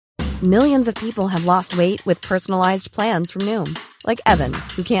Millions of people have lost weight with personalized plans from Noom. Like Evan,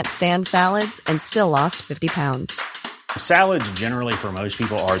 who can't stand salads and still lost 50 pounds. Salads generally for most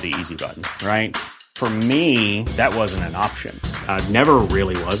people are the easy button, right? For me, that wasn't an option. I never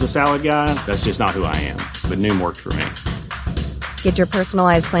really was a salad guy. That's just not who I am. But Noom worked for me. Get your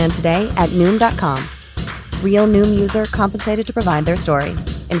personalized plan today at Noom.com. Real Noom user compensated to provide their story.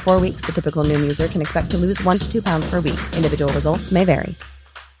 In 4 weeks, the typical Noom user can expect to lose 1 to 2 pounds per week. Individual results may vary.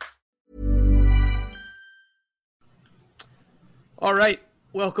 All right,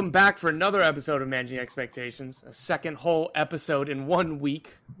 welcome back for another episode of Managing Expectations, a second whole episode in 1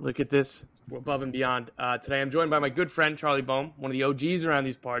 week. Look at this, we're above and beyond. Today I'm joined by my good friend, Charlie Boehm, one of the OGs around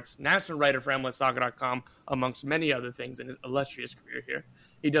these parts, national writer for MLSsoccer.com, amongst many other things in his illustrious career here.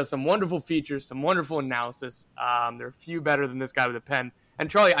 He does some wonderful features, some wonderful analysis. There are a few better than this guy with a pen. And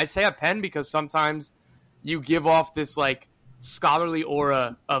Charlie, I say a pen because sometimes you give off this like scholarly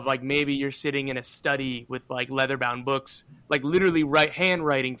aura of like maybe you're sitting in a study with like leather-bound books, like literally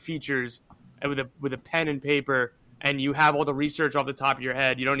handwriting features with a pen and paper, and you have all the research off the top of your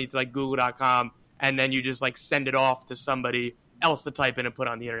head. You don't need to like Google.com, and then you just like send it off to somebody else to type in and put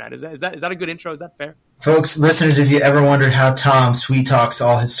on the internet. Is that a good intro? Is that fair? Folks, listeners, if you ever wondered how Tom sweet talks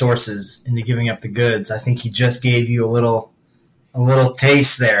all his sources into giving up the goods, I think he just gave you a little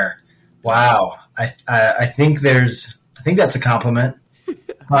taste there. Wow. I think that's a compliment.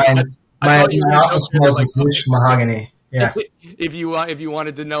 My office smells like finished mahogany. Yeah. If you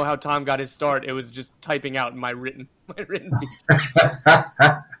wanted to know how Tom got his start, it was just typing out my written.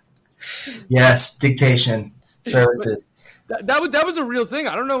 Yes, dictation services. That was a real thing.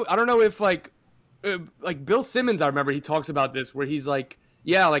 I don't know if like Bill Simmons. I remember he talks about this where he's like,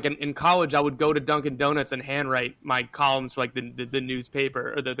 yeah, like in college I would go to Dunkin' Donuts and handwrite my columns for like the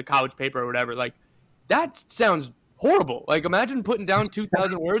newspaper or the college paper or whatever. Like that sounds horrible. Like imagine putting down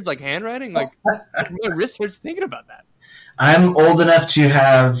 2,000 words like handwriting. Like my wrist hurts thinking about that. I'm old enough to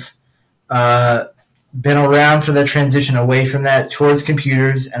have been around for the transition away from that towards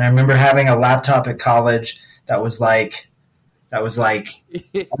computers, and I remember having a laptop at college that was like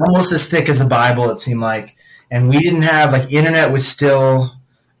almost as thick as a Bible, it seemed like. And we didn't have like internet was still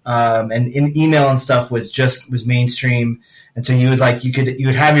and email and stuff was mainstream. And so you would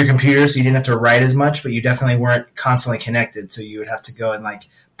have your computer, so you didn't have to write as much, but you definitely weren't constantly connected. So you would have to go and like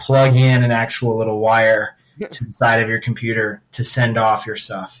plug in an actual little wire to the side of your computer to send off your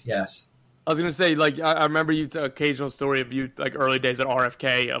stuff. Yes. I was going to say, like, I remember you occasional story of you, like, early days at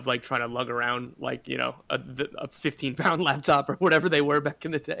RFK of, like, trying to lug around, like, you know, a 15-pound laptop or whatever they were back in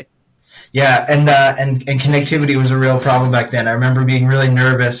the day. Yeah, and connectivity was a real problem back then. I remember being really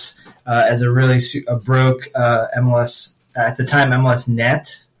nervous as a broke MLS, at the time,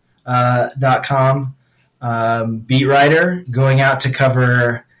 MLSnet.com beat writer, going out to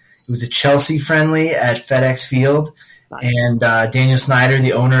cover, it was a Chelsea friendly at FedEx Field. And Daniel Snyder,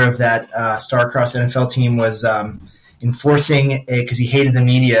 the owner of that star-crossed NFL team, was enforcing because he hated the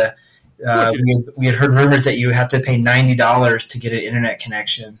media. We had heard rumors that you have to pay $90 to get an internet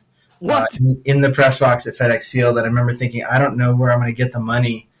connection. What? In the press box at FedEx Field. And I remember thinking, I don't know where I'm going to get the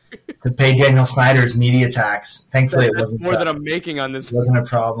money to pay Daniel Snyder's media tax. Thankfully, it wasn't more than I'm making on this. It wasn't a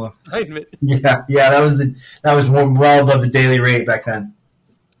problem. I admit. Yeah, that was well above the daily rate back then.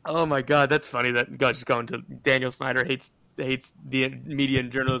 Oh my God, that's funny. That just going to Daniel Snyder hates the media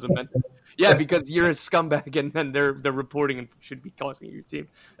and journalism. Yeah, because you're a scumbag, and then they're reporting and should be costing your team.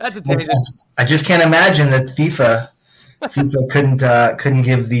 That's a tangent. I just can't imagine that FIFA couldn't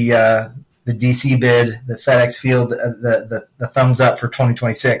give the DC bid, the FedEx Field, the thumbs up for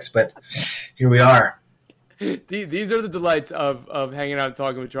 2026. But here we are. These are the delights of hanging out and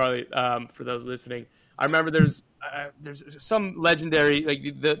talking with Charlie. For those listening, I remember there's some legendary, like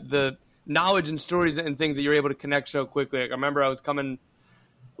the knowledge and stories and things that you're able to connect so quickly. Like I remember I was coming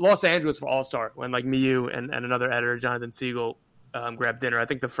Los Angeles for All-Star when like me, you, and another editor, Jonathan Siegel, grabbed dinner. I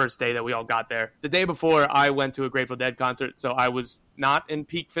think the first day that we all got there. The day before, I went to a Grateful Dead concert, so I was not in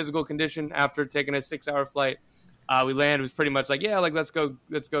peak physical condition after taking a 6-hour flight. We landed, it was pretty much like, yeah, like let's go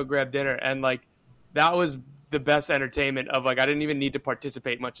grab dinner, and like that was the best entertainment of like I didn't even need to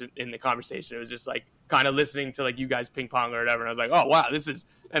participate much in the conversation. It was just like kind of listening to like you guys ping pong or whatever. And I was like, oh wow, this is,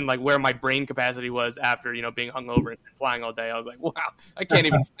 and like where my brain capacity was after, you know, being hungover and flying all day. I was like, wow, I can't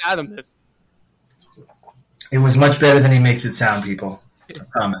even fathom this. It was much better than he makes it sound, people. I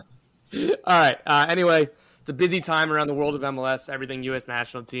promise. All right. Anyway, it's a busy time around the world of MLS. Everything U.S.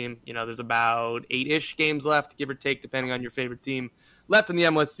 national team. You know, there's about 8-ish games left, give or take, depending on your favorite team, left in the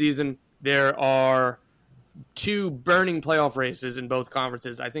MLS season. There are 2 burning playoff races in both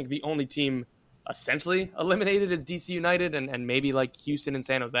conferences. I think the only team essentially eliminated as DC United and maybe like Houston and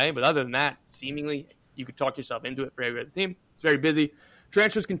San Jose. But other than that, seemingly you could talk yourself into it for every other team. It's very busy.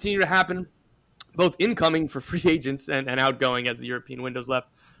 Transfers continue to happen, both incoming for free agents and outgoing as the European window's left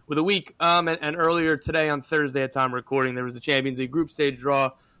with a week. And earlier today on Thursday at time of recording, there was the Champions League group stage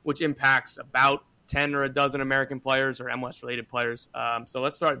draw, which impacts about 10 or a dozen American players or MLS-related players. So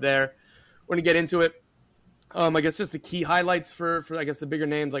let's start there. We're going to get into it. I guess just the key highlights for I guess the bigger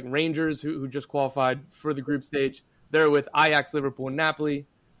names like Rangers, who just qualified for the group stage. They're with Ajax, Liverpool, and Napoli.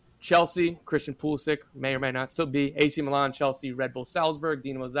 Chelsea, Christian Pulisic, may or may not still be. AC Milan, Chelsea, Red Bull Salzburg,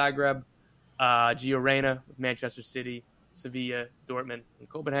 Dinamo Zagreb, Gio Reyna with Manchester City, Sevilla, Dortmund, and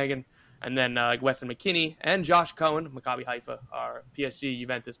Copenhagen. And then Weston McKennie and Josh Cohen, Maccabi Haifa, are PSG,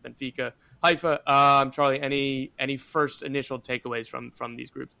 Juventus, Benfica, Haifa. Charlie, any first initial takeaways from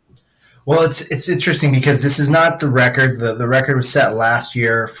these groups? Well, it's interesting because this is not the record. The record was set last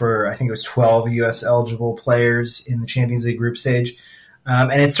year for, I think it was 12 U.S. eligible players in the Champions League group stage.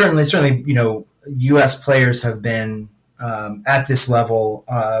 And it's certainly, U.S. players have been at this level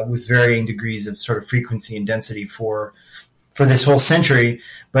with varying degrees of sort of frequency and density for this whole century.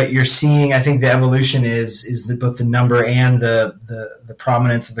 But you're seeing, I think, the evolution is both the number and the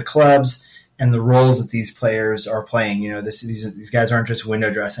prominence of the clubs and the roles that these players are playing. These guys aren't just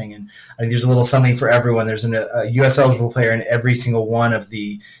window dressing. And I think there's a little something for everyone. There's a U.S. eligible player in every single one of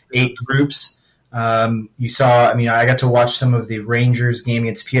the 8 groups. You saw, I got to watch some of the Rangers game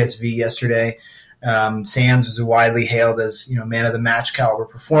against PSV yesterday. Sands was widely hailed as, man of the match caliber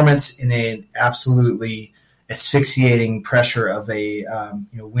performance in an absolutely asphyxiating pressure of a,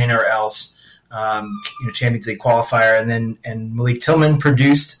 win or else, Champions League qualifier. And Malik Tillman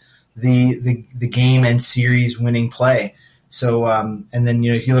produced the game and series winning play. So, and then,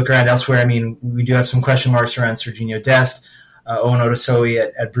 if you look around elsewhere, we do have some question marks around Serginho Dest. Owen Otasoy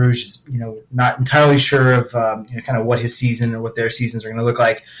at Bruges is, not entirely sure of, kind of what his season or what their seasons are going to look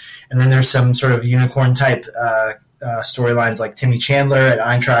like. And then there's some sort of unicorn type storylines like Timmy Chandler at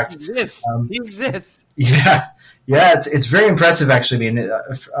Eintracht. He exists. Yeah, it's very impressive actually.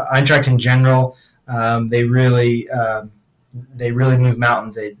 Eintracht in general, they really move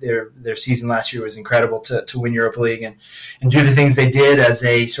mountains. Their season last year was incredible to win Europa League and do the things they did as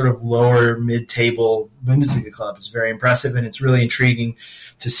a sort of lower mid-table Bundesliga club is very impressive, and it's really intriguing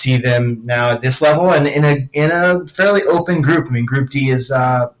to see them now at this level and in a fairly open group. Group D is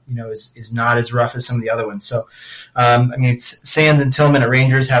not as rough as some of the other ones. So, it's Sands and Tillman at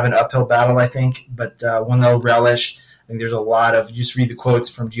Rangers have an uphill battle, I think, but one they'll relish. I think there's a lot of, just read the quotes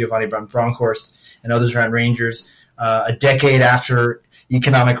from Giovanni Bronkhorst and others around Rangers. A decade after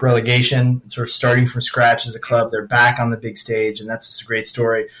economic relegation, sort of starting from scratch as a club, they're back on the big stage, and that's just a great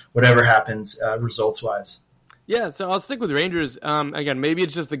story, whatever happens results-wise. Yeah, so I'll stick with Rangers. Again, maybe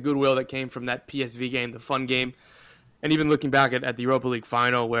it's just the goodwill that came from that PSV game, the fun game, and even looking back at the Europa League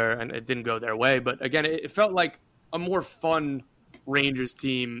final and it didn't go their way. But again, it felt like a more fun Rangers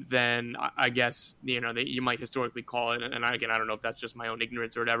team than I guess you might historically call it. And again, I don't know if that's just my own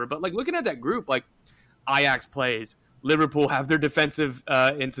ignorance or whatever. But looking at that group, Ajax plays, Liverpool have their defensive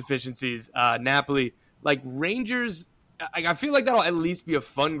insufficiencies, Napoli, Rangers. I feel like that'll at least be a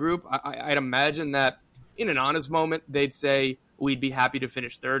fun group. I'd imagine that in an honest moment, they'd say we'd be happy to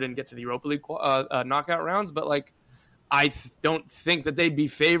finish third and get to the Europa League knockout rounds. But I don't think that they'd be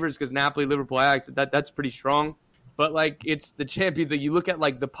favorites because Napoli, Liverpool, Ajax, that's pretty strong. But it's the Champions League. You look at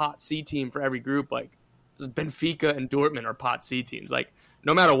the pot C team for every group, Benfica and Dortmund are pot C teams.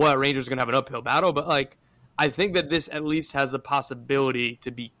 No matter what, Rangers are going to have an uphill battle. But I think that this at least has the possibility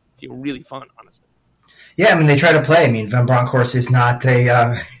to be really fun, honestly. Yeah, they try to play. Van Bronckhorst is not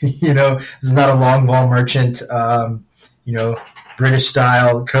is not a long ball merchant, British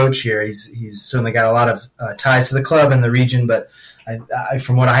style coach here. He's certainly got a lot of ties to the club and the region, but I,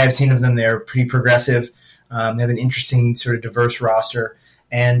 from what I have seen of them, they're pretty progressive. They have an interesting sort of diverse roster.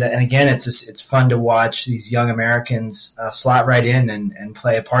 And again, it's fun to watch these young Americans slot right in and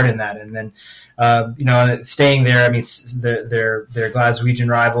play a part in that. And then, staying there, their Glaswegian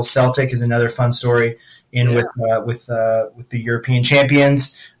rival Celtic is another fun story with the European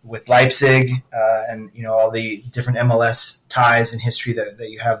champions, with Leipzig, and all the different MLS ties and history that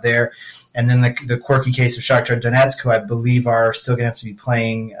you have there. And then the quirky case of Shakhtar Donetsk, who I believe are still going to have to be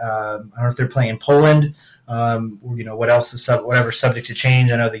playing. I don't know if they're playing in Poland. What else is whatever subject to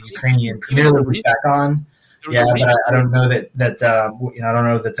change. I know the Ukrainian Premier League is back on. Yeah, but I don't know that I don't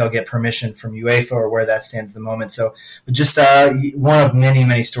know that they'll get permission from UEFA or where that stands at the moment. So, but just one of many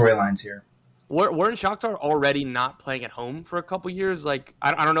storylines here. Weren't Shakhtar already not playing at home for a couple years? I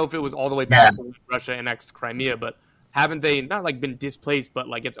don't know if it was all the way back to Russia and next Crimea, but haven't they not like been displaced, but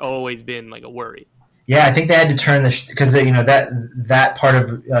like it's always been like a worry? Yeah, I think they had to turn this because that part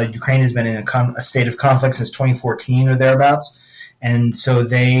of Ukraine has been in a state of conflict since 2014 or thereabouts, and so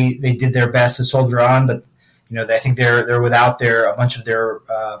they did their best to soldier on. But I think they're without a bunch of their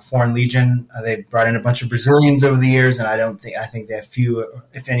foreign legion. They brought in a bunch of Brazilians over the years, and I think they have few,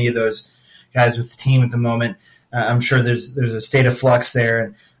 if any, of those guys with the team at the moment. I'm sure there's a state of flux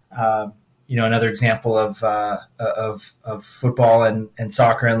there, and another example of football and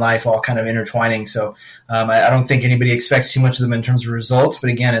soccer and life all kind of intertwining. So I don't think anybody expects too much of them in terms of results. But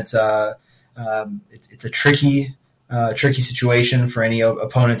again, it's a tricky situation for any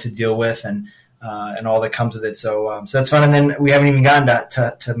opponent to deal with, and all that comes with it. So that's fun. And then we haven't even gotten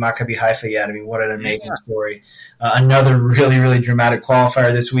to Maccabi Haifa yet. I mean, what an amazing story! Another really, really dramatic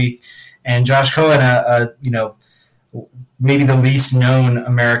qualifier this week, and Josh Cohen, maybe the least known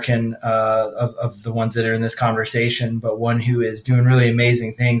American of the ones that are in this conversation, but one who is doing really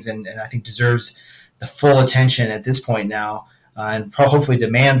amazing things and I think deserves the full attention at this point now, and hopefully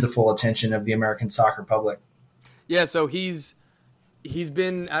demands the full attention of the American soccer public. Yeah, so he's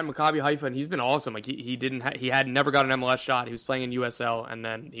been at Maccabi Haifa and he's been awesome. Like he had never got an MLS shot. He was playing in USL and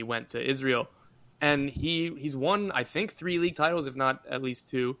then he went to Israel, and he's won I think 3 league titles, if not at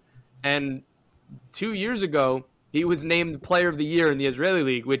least 2. And 2 years ago, he was named Player of the Year in the Israeli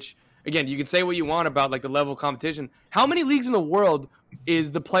League, which, again, you can say what you want about like the level of competition. How many leagues in the world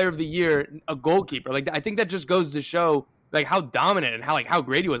is the Player of the Year a goalkeeper? Like, I think that just goes to show like how dominant and how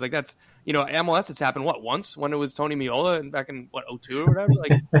great he was. Like that's MLS. It's happened once when it was Tony Miola back in 2002 or whatever.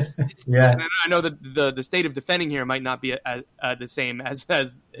 Like, yeah. I know that the state of defending here might not be the same as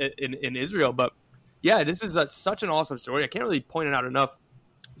in Israel, but yeah, this is such an awesome story. I can't really point it out enough.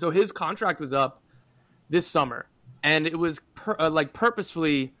 So his contract was up this summer. And it was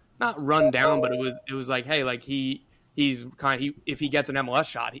purposefully not run down, but it was like, hey, like he's if he gets an MLS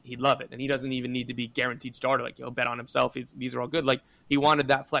shot, he'd love it, and he doesn't even need to be guaranteed starter. Like he'll bet on himself. These are all good. Like he wanted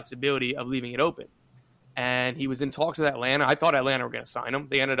that flexibility of leaving it open, and he was in talks with Atlanta. I thought Atlanta were going to sign him.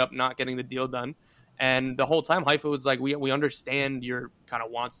 They ended up not getting the deal done, and the whole time Haifa was like, we understand your kind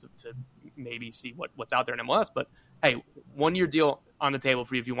of wants to maybe see what's out there in MLS, but hey, 1-year deal on the table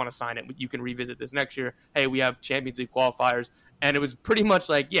for you if you want to sign it. You can revisit this next year. Hey, we have Champions League qualifiers. And it was pretty much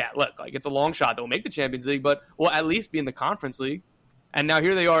like, yeah, look, like it's a long shot that we'll make the Champions League, but we'll at least be in the Conference League. And now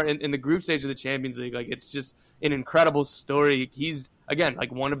here they are in the group stage of the Champions League. Like it's just an incredible story. He's, again,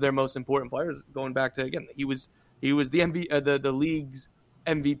 like one of their most important players going back to, again, he was the league's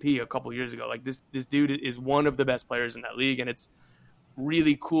MVP a couple years ago. Like this dude is one of the best players in that league, and it's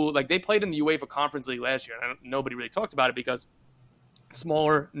really cool. Like they played in the UEFA Conference League last year, and nobody really talked about it because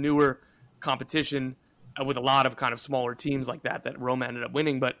smaller, newer competition with a lot of kind of smaller teams like that Roma ended up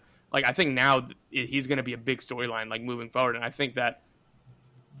winning. But like I think now he's going to be a big storyline like moving forward, and I think that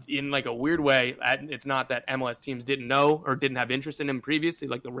in like a weird way, it's not that MLS teams didn't know or didn't have interest in him previously.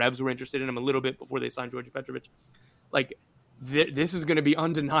 Like the Revs were interested in him a little bit before they signed Georgi Petrovic. Like this is going to be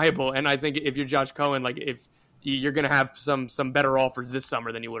undeniable, and I think if you're Josh Cohen, like if you're going to have some better offers this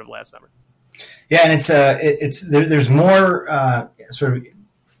summer than you would have last summer. Yeah, and there's more sort of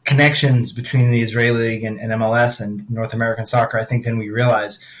connections between the Israeli League and MLS and North American soccer, I think, than we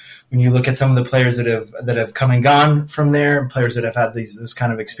realize. When you look at some of the players that have come and gone from there, and players that have had those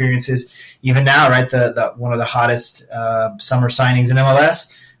kind of experiences, even now, right? The one of the hottest summer signings in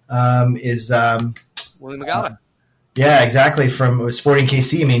MLS is William McGowan. Yeah, exactly. From Sporting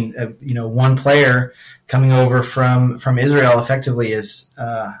KC. I mean, one player coming over from Israel effectively is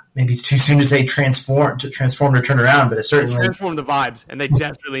maybe it's too soon to say transform or turn around, but it certainly transformed the vibes, and they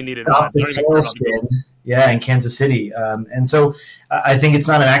desperately needed it. Yeah, in Kansas City, and so I think it's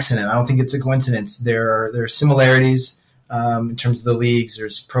not an accident. I don't think it's a coincidence. There are similarities in terms of the leagues.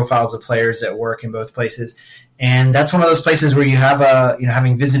 There's profiles of players that work in both places, and that's one of those places where you have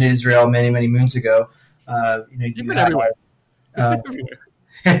having visited Israel many moons ago. You've been everywhere.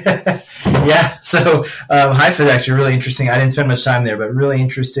 Yeah, so Haifa is actually really interesting. I didn't spend much time there, but really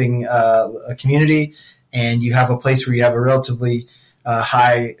interesting community, and you have a place where you have a relatively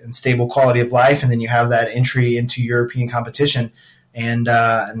high and stable quality of life, and then you have that entry into European competition, and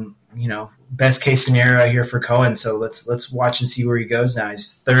best case scenario here for Cohen. So let's watch and see where he goes now.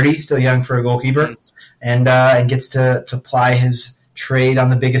 He's 30, still young for a goalkeeper, and gets to ply his trade on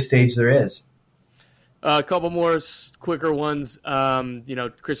the biggest stage there is. A couple more quicker ones.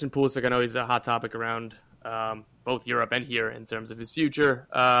 Christian Pulisic, I know he's a hot topic around both Europe and here in terms of his future.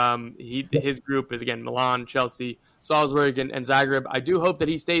 His group is, again, Milan, Chelsea, Salzburg, and Zagreb. I do hope that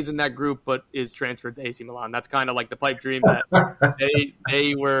he stays in that group but is transferred to AC Milan. That's kind of like the pipe dream that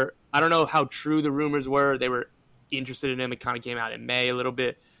they were – I don't know how true the rumors were. They were interested in him. It kind of came out in May a little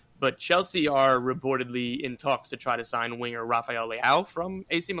bit. But Chelsea are reportedly in talks to try to sign winger Rafael Leao from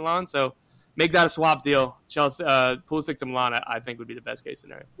AC Milan. So make that a swap deal. Chelsea, Pulisic to Milan, I think would be the best case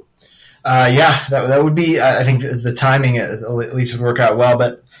scenario. That would be. I think the timing at least would work out well.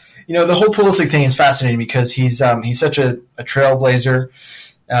 But the whole Pulisic thing is fascinating because he's such a trailblazer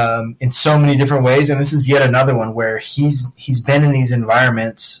in so many different ways, and this is yet another one where he's been in these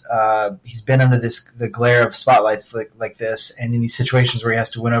environments. He's been under the glare of spotlights like this, and in these situations where he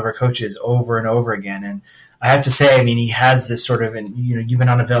has to win over coaches over and over again. And I have to say, he has this sort of, and you've been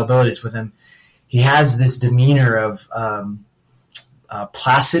on availabilities with him. He has this demeanor of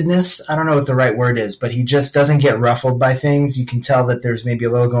placidness. I don't know what the right word is, but he just doesn't get ruffled by things. You can tell that there's maybe a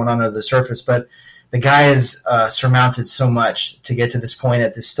little going on under the surface, but the guy has surmounted so much to get to this point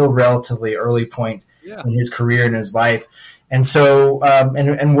at this still relatively early point in his career and his life. And so,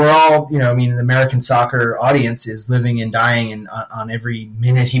 and we're all, the American soccer audience is living and dying on every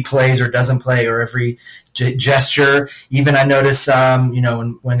minute he plays or doesn't play, or every gesture. Even I notice,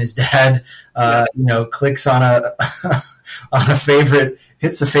 when his dad, clicks on a favorite,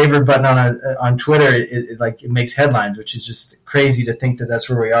 hits the favorite button on Twitter, it makes headlines, which is just crazy to think that that's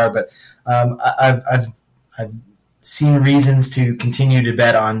where we are. But I've seen reasons to continue to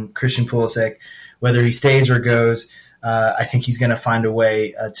bet on Christian Pulisic, whether he stays or goes. I think he's going to find a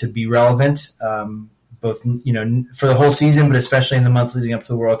way to be relevant, both for the whole season, but especially in the months leading up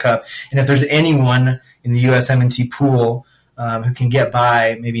to the World Cup. And if there's anyone in the USMNT pool who can get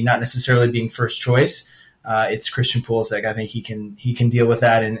by, maybe not necessarily being first choice, it's Christian Pulisic. I think he can deal with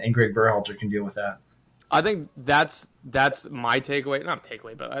that, and Greg Berhalter can deal with that. I think that's my takeaway. Not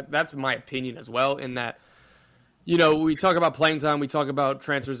takeaway, but that's my opinion as well. In that, we talk about playing time, we talk about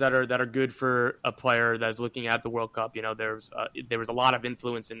transfers that are good for a player that's looking at the World Cup. There was a lot of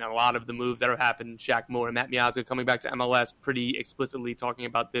influence in a lot of the moves that have happened. Shaq Moore and Matt Miazga coming back to MLS, pretty explicitly talking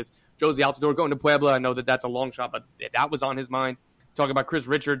about this. Josie Altidore going to Puebla. I know that's a long shot, but that was on his mind. Talking about Chris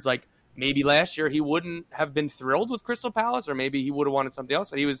Richards, maybe last year he wouldn't have been thrilled with Crystal Palace, or maybe he would have wanted something else,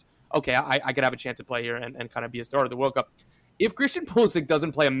 but he was, okay, I could have a chance to play here and kind of be a star of the World Cup. If Christian Pulisic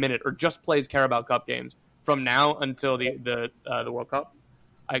doesn't play a minute or just plays Carabao Cup games from now until the World Cup,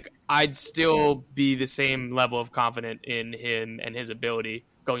 I'd still be the same level of confident in him and his ability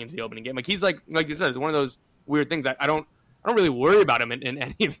going into the opening game. He's like you said, it's one of those weird things. I don't really worry about him in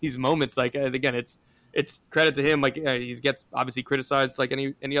any of these moments. Again, it's credit to him. He gets obviously criticized like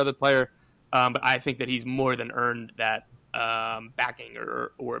any other player, but I think that he's more than earned that backing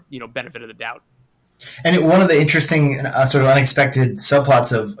or benefit of the doubt. And one of the interesting sort of unexpected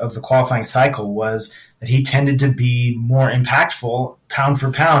subplots of the qualifying cycle was that he tended to be more impactful pound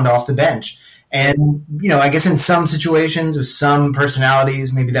for pound off the bench. And, I guess in some situations with some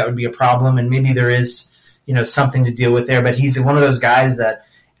personalities, maybe that would be a problem, and maybe there is, something to deal with there. But he's one of those guys that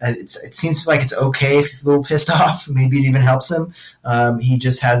it seems like it's okay if he's a little pissed off. Maybe it even helps him. He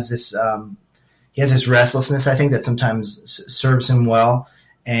just has this restlessness, I think, that sometimes serves him well.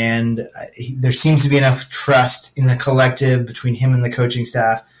 And there seems to be enough trust in the collective between him and the coaching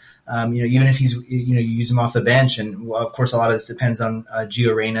staff. Even if he's, you use him off the bench, and of course a lot of this depends on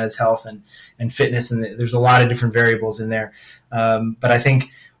Gio Reyna's health and fitness, and there's a lot of different variables in there. But I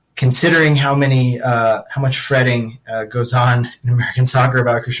think considering how much fretting goes on in American soccer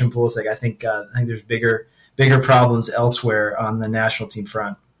about Christian Pulisic, I think there's bigger problems elsewhere on the national team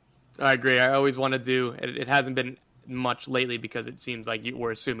front. I agree. I always want to do it. Hasn't been much lately because it seems like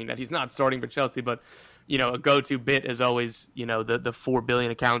we're assuming that he's not starting for Chelsea, but a go-to bit is always the 4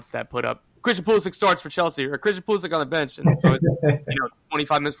 billion accounts that put up Christian Pulisic starts for Chelsea or Christian Pulisic on the bench, and so it's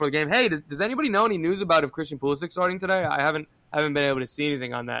 25 minutes before the game. Hey, does anybody know any news about if Christian Pulisic starting today? I haven't been able to see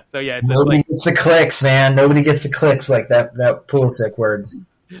anything on that. So yeah, it's nobody gets the clicks, man. Nobody gets the clicks like that Pulisic word.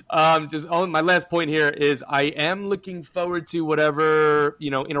 My last point here is I am looking forward to whatever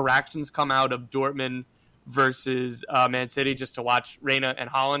interactions come out of Dortmund versus Man City, just to watch Reyna and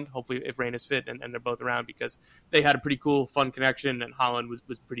Haaland. Hopefully, if Reyna's fit and they're both around, because they had a pretty cool, fun connection, and Haaland was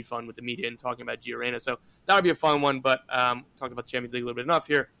pretty fun with the media and talking about Gio Reyna. So that would be a fun one. But talking about the Champions League a little bit enough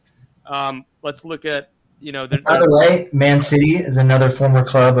here. Let's look at By the way, Man City is another former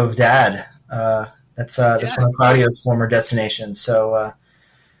club of Dad. That's one of Claudio's former destinations. So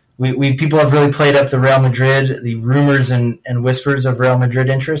we people have really played up the Real Madrid, the rumors and whispers of Real Madrid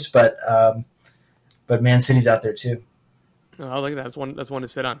interest, but Man City's out there too. Oh, I like that. That's one to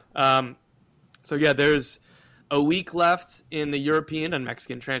sit on. So yeah, there's a week left in the European and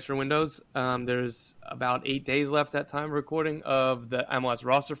Mexican transfer windows. There's about 8 days left at time of recording of the MLS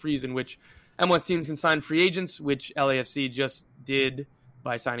roster freeze, in which MLS teams can sign free agents, which LAFC just did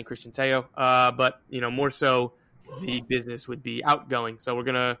by signing Christian Teo. But more so, the business would be outgoing. So we're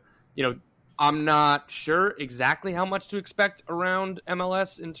going to, I'm not sure exactly how much to expect around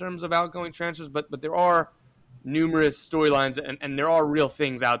MLS in terms of outgoing transfers, but there are numerous storylines and there are real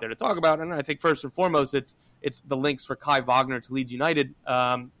things out there to talk about. And I think first and foremost, it's the links for Kai Wagner to Leeds United,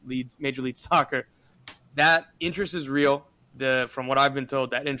 Major League Soccer. That interest is real. From what I've been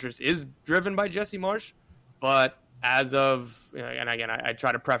told, that interest is driven by Jesse Marsch. But as of, and again, I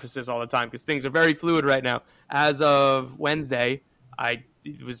try to preface this all the time because things are very fluid right now. As of Wednesday, I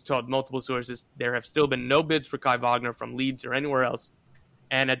was told multiple sources, there have still been no bids for Kai Wagner from Leeds or anywhere else.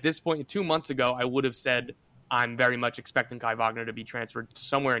 And at this point, 2 months ago, I would have said I'm very much expecting Kai Wagner to be transferred to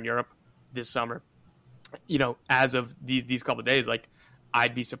somewhere in Europe this summer. As of these couple of days,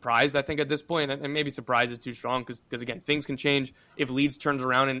 I'd be surprised, I think, at this point, and maybe surprise is too strong because again, things can change. If Leeds turns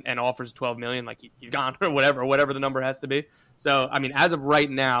around and offers $12 million, he's gone or whatever the number has to be. So, I mean, as of right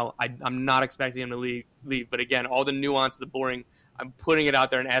now, I'm not expecting him to leave. But again, all the nuance, the boring, I'm putting it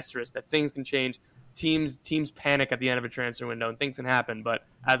out there in asterisk that things can change. Teams panic at the end of a transfer window and things can happen. But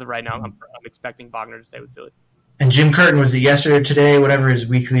as of right now, I'm expecting Wagner to stay with Philly. And Jim Curtin, was it yesterday or today, whatever his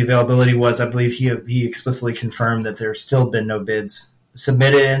weekly availability was, I believe he explicitly confirmed that there's still been no bids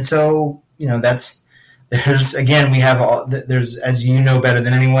submitted. And so, there's as you know better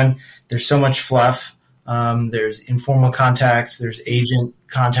than anyone, there's so much fluff. There's informal contacts, there's agent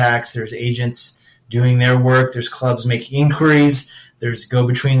contacts, there's agents doing their work, there's clubs making inquiries, there's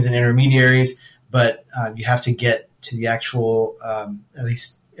go-betweens and intermediaries, but you have to get to the actual, at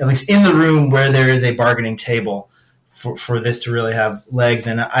least in the room where there is a bargaining table for this to really have legs.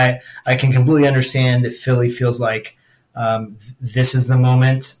 And I can completely understand if Philly feels like this is the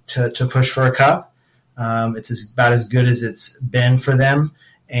moment to push for a cup. It's about as good as it's been for them.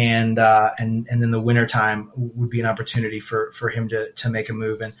 And then the winter time would be an opportunity for him to make a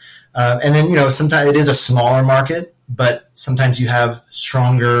move. And then, sometimes it is a smaller market, but sometimes you have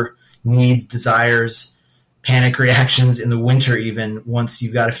stronger needs, desires, panic reactions in the winter, even once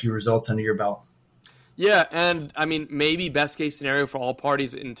you've got a few results under your belt. Yeah. And I mean, maybe best case scenario for all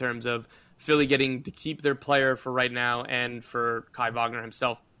parties in terms of Philly getting to keep their player for right now and for Kai Wagner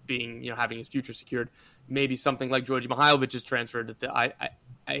himself being, having his future secured. Maybe something like Georgi Mihailovic is transferred to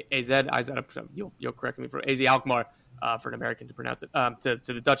AZ, you'll correct me, for AZ Alkmaar, for an American to pronounce it,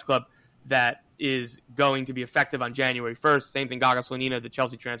 to the Dutch club that is going to be effective on January 1st. Same thing, Gaga Slonina, the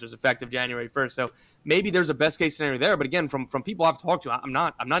Chelsea transfer, is effective January 1st. So maybe there's a best case scenario there. But again, from people I've talked to, I'm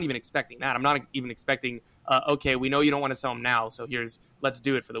not even expecting that. I'm not even expecting, okay, we know you don't want to sell him now, so let's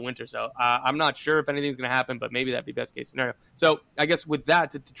do it for the winter. So I'm not sure if anything's going to happen, but maybe that'd be best case scenario. So I guess with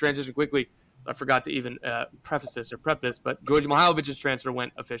that, to transition quickly, I forgot to even preface this or prep this, but Georgi Mihailovic's transfer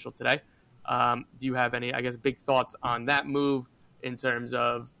went official today. Do you have any, big thoughts on that move in terms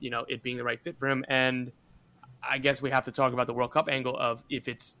of, it being the right fit for him? And I guess we have to talk about the World Cup angle of if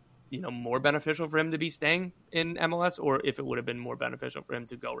it's, more beneficial for him to be staying in MLS or if it would have been more beneficial for him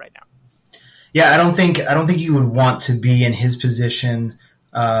to go right now. Yeah, I don't think you would want to be in his position,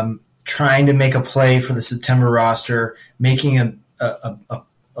 trying to make a play for the September roster, making a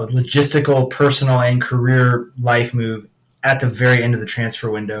logistical, personal, and career life move at the very end of the transfer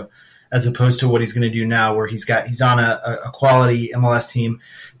window, as opposed to what he's going to do now, where he's on a quality MLS team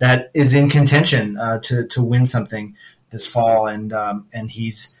that is in contention to win something this fall, and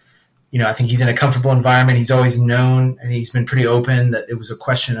he's, I think he's in a comfortable environment. He's always known, I think he's been pretty open that it was a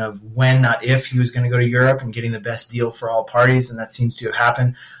question of when, not if, he was going to go to Europe and getting the best deal for all parties, and that seems to have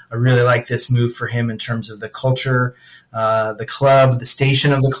happened. I really like this move for him in terms of the culture, the club, the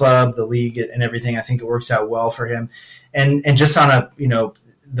station of the club, the league, and everything. I think it works out well for him. And just on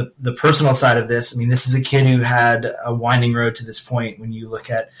the personal side of this, I mean, this is a kid who had a winding road to this point. When you look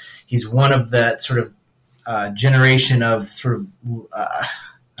at, he's one of that sort of generation of sort of,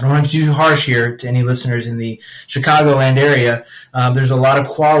 I don't want to be too harsh here to any listeners in the Chicagoland area. There's a lot of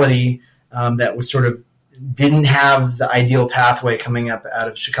quality that was sort of didn't have the ideal pathway coming up out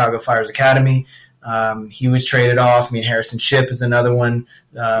of Chicago Fire's Academy. He was traded off. I mean, Harrison Shipp is another one.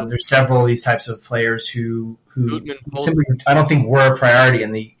 There's several of these types of players who simply, I don't think, were a priority,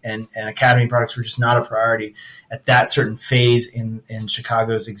 and academy products were just not a priority at that certain phase in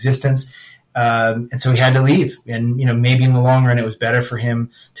Chicago's existence. And so he had to leave. And, maybe in the long run, it was better for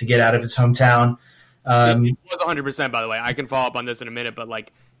him to get out of his hometown. He was 100%, by the way. I can follow up on this in a minute, but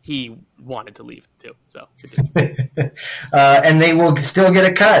he wanted to leave too. So, and they will still get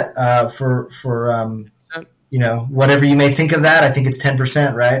a cut for whatever you may think of that. I think it's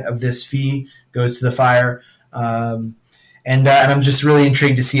 10%, right, of this fee goes to the Fire. And I'm just really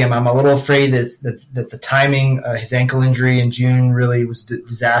intrigued to see him. I'm a little afraid that the timing, his ankle injury in June really was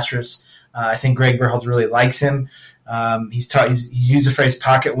disastrous I think Greg Berhalter really likes him. He's used the phrase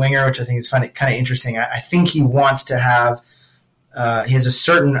pocket winger, which I think is kind of interesting. I think he wants to have he has a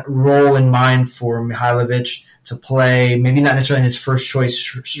certain role in mind for Mihailovic to play, maybe not necessarily in his first choice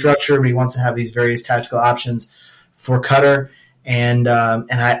structure, but he wants to have these various tactical options for Cutter. And I'm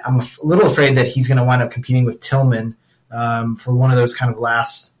a little afraid that he's going to wind up competing with Tillman for one of those kind of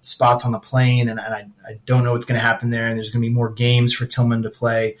last spots on the plane. And I don't know what's going to happen there. And there's going to be more games for Tillman to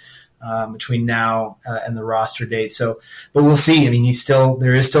play between now and the roster date. But we'll see. I mean,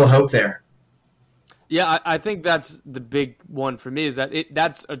 there is still hope there. Yeah, I think that's the big one for me is that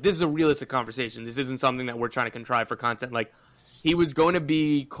this is a realistic conversation. This isn't something that we're trying to contrive for content. Like, he was going to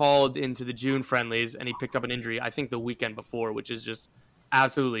be called into the June friendlies, and he picked up an injury, I think, the weekend before, which is just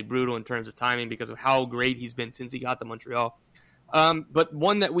absolutely brutal in terms of timing because of how great he's been since he got to Montreal. But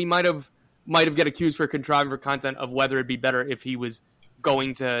one that we might have get accused for contriving for content of whether it'd be better if he was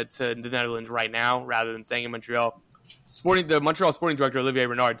going to the Netherlands right now rather than staying in Montreal. The Montreal sporting director, Olivier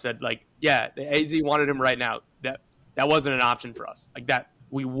Renard, said, like, yeah, the AZ wanted him right now. That wasn't an option for us. Like, that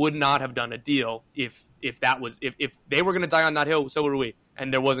we would not have done a deal if they were going to die on that hill, so were we.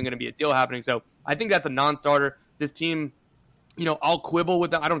 And there wasn't going to be a deal happening. So I think that's a non-starter. This team, I'll quibble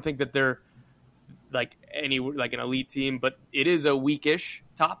with them. I don't think that they're like an elite team, but it is a weakish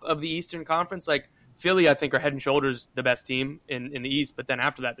top of the Eastern Conference. Like, Philly, I think, are head and shoulders the best team in the East. But then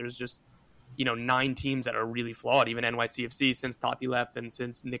after that, there's just 9 teams that are really flawed. Even NYCFC, since Totti left and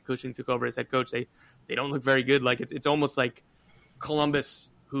since Nick Cushing took over as head coach, they don't look very good. Like, it's almost like Columbus,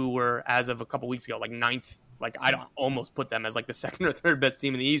 who were, as of a couple weeks ago, like 9th. Like, I don't almost put them as like the second or third best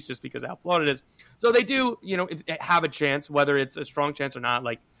team in the East just because of how flawed it is. So they do, have a chance, whether it's a strong chance or not.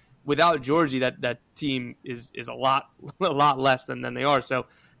 Like, without Georgie, that team is a lot less than they are. So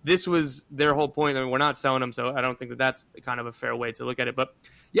this was their whole point. I mean, we're not selling them, so I don't think that's kind of a fair way to look at it. But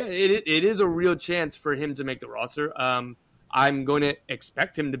yeah, it is a real chance for him to make the roster. I'm going to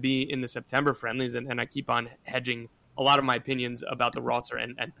expect him to be in the September friendlies, and I keep on hedging a lot of my opinions about the roster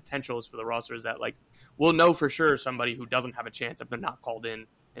and potentials for the roster is that, like, we'll know for sure somebody who doesn't have a chance if they're not called in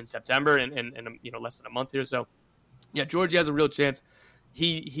September and less than a month here. So yeah, Georgie has a real chance.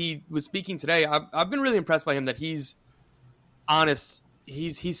 He was speaking today. I've been really impressed by him that he's honest.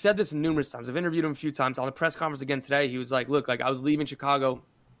 He's said this numerous times. I've interviewed him a few times on the press conference again today. He was like, look, like, I was leaving Chicago.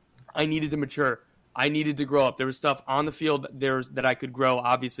 I needed to mature. I needed to grow up. There was stuff on the field that I could grow,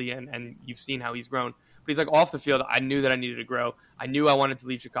 obviously, and you've seen how he's grown. But he's like, off the field, I knew that I needed to grow. I knew I wanted to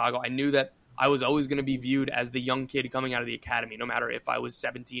leave Chicago. I knew that I was always going to be viewed as the young kid coming out of the academy, no matter if I was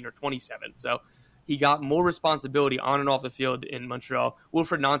 17 or 27. So he got more responsibility on and off the field in Montreal.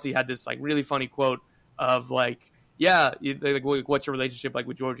 Wilfred Nancy had this, like, really funny quote of, like, yeah, like, what's your relationship like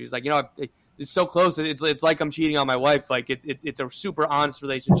with Georgie? He's like, it's so close. It's like I'm cheating on my wife. Like, it's a super honest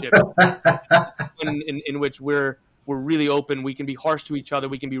relationship in which we're really open. We can be harsh to each other.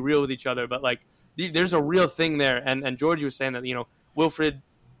 We can be real with each other. But, like, there's a real thing there. And Georgie was saying that, Wilfred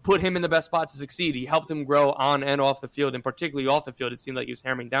put him in the best spot to succeed. He helped him grow on and off the field, and particularly off the field. It seemed like he was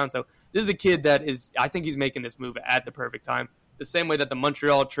hammering down. So this is a kid that I think he's making this move at the perfect time, the same way that the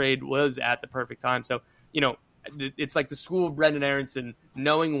Montreal trade was at the perfect time. So, it's like the school of Brendan Aronson,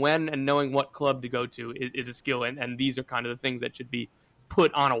 knowing when and knowing what club to go to is a skill. And these are kind of the things that should be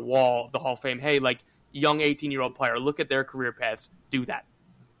put on a wall of the Hall of Fame. Hey, like, young 18-year-old player, look at their career paths, do that.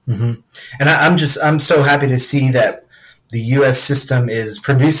 Mm-hmm. And I'm so happy to see that the U.S. system is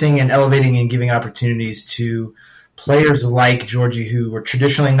producing and elevating and giving opportunities to players like Georgie, who were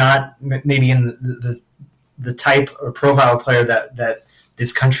traditionally not maybe in the type or profile of player that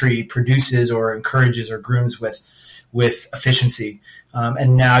this country produces or encourages or grooms with efficiency.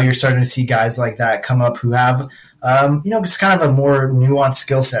 And now you're starting to see guys like that come up who have, just kind of a more nuanced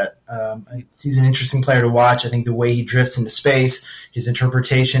skill set. He's an interesting player to watch. I think the way he drifts into space, his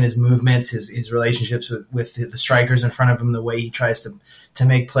interpretation, his movements, his relationships with the strikers in front of him, the way he tries to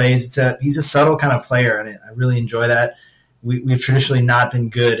make plays. He's a subtle kind of player, and I really enjoy that. We've traditionally not been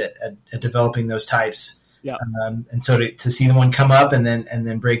good at developing those types. Yeah. And so to see the one come up and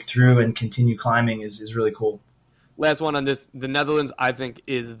then break through and continue climbing is really cool. Last one on this. The Netherlands, I think,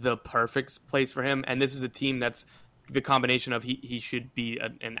 is the perfect place for him. And this is a team that's the combination of he should be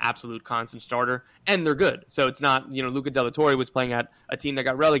an absolute constant starter, and they're good. So it's not, Luca De La Torre was playing at a team that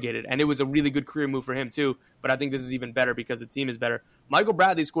got relegated, and it was a really good career move for him too. But I think this is even better because the team is better. Michael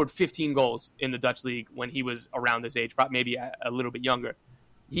Bradley scored 15 goals in the Dutch league when he was around this age, maybe a little bit younger.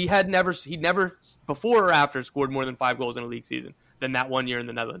 He'd never before or after scored more than 5 goals in a league season than that one year in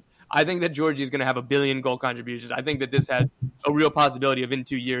the Netherlands. I think that Georgie is going to have a billion goal contributions. I think that this has a real possibility of in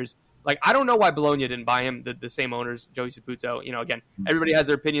 2 years Like, I don't know why Bologna didn't buy him. The same owners, Joey Saputo. Again, everybody has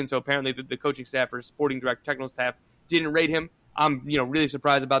their opinion. So apparently the coaching staff or sporting director, technical staff didn't rate him. I'm, really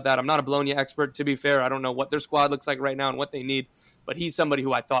surprised about that. I'm not a Bologna expert, to be fair. I don't know what their squad looks like right now and what they need, but he's somebody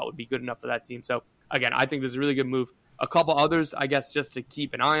who I thought would be good enough for that team. So again, I think this is a really good move. A couple others, I guess, just to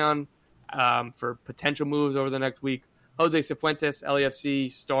keep an eye on for potential moves over the next week. Jose Cifuentes,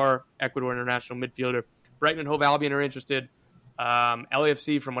 LAFC, star Ecuador international midfielder. Brighton and Hove Albion are interested.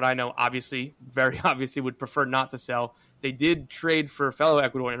 LAFC, from what I know, very obviously would prefer not to sell. They did trade for fellow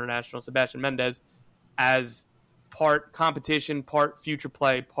Ecuador international, Sebastian Mendez, as part competition, part future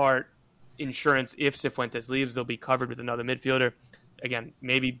play, part insurance. If Cifuentes leaves, they'll be covered with another midfielder. Again,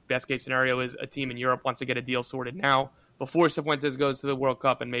 maybe best case scenario is a team in Europe wants to get a deal sorted now before Cifuentes goes to the World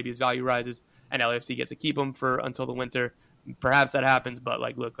Cup and maybe his value rises and LAFC gets to keep him until the winter. Perhaps that happens, but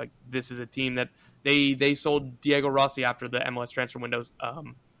look, this is a team that they sold Diego Rossi after the MLS transfer window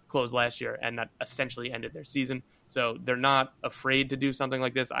closed last year, and that essentially ended their season. So they're not afraid to do something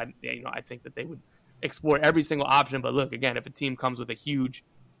like this. I think that they would explore every single option. But look, again, if a team comes with a huge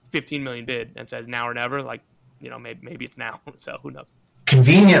 $15 million bid and says now or never, maybe it's now. So who knows?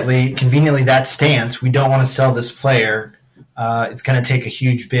 Conveniently, that stance, we don't want to sell this player. It's going to take a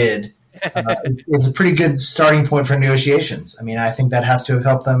huge bid. It's a pretty good starting point for negotiations. I mean, I think that has to have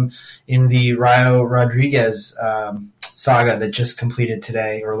helped them in the Rayo Rodriguez saga that just completed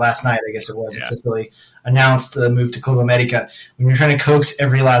today, or last night, I guess it was, officially announced the move to Club America. When you're trying to coax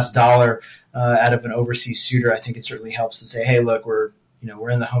every last dollar out of an overseas suitor, I think it certainly helps to say, hey, look, we're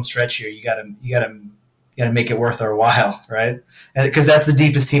in the home stretch here. You gotta make it worth our while, right? Because that's the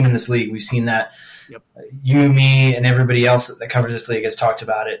deepest team in this league. We've seen that. Yep. You, me, and everybody else that covers this league has talked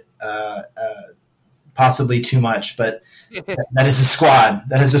about it, possibly too much, but that is a squad.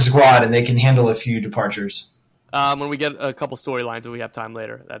 That is a squad, and they can handle a few departures. When we get a couple storylines, if we have time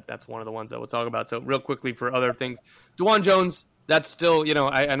later, that's one of the ones that we'll talk about. So real quickly for other things, DeJuan Jones, that's still,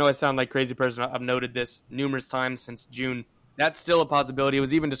 I know I sound like a crazy person. I've noted this numerous times since June. That's still a possibility. It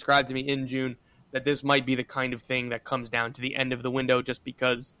was even described to me in June that this might be the kind of thing that comes down to the end of the window just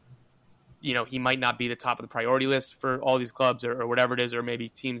because he might not be the top of the priority list for all these clubs or whatever it is, or maybe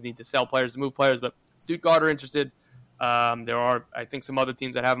teams need to sell players to move players. But Stuttgart are interested. There are, I think, some other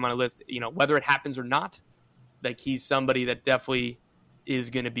teams that have him on a list. Whether it happens or not, he's somebody that definitely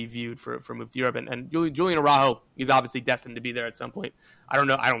is going to be viewed for a move to Europe. And Julian Araujo, he's obviously destined to be there at some point. I don't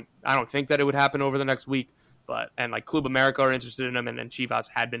know. I don't think that it would happen over the next week. But Club America are interested in him, and Chivas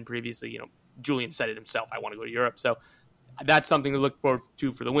had been previously. Julian said it himself. I want to go to Europe. So that's something to look forward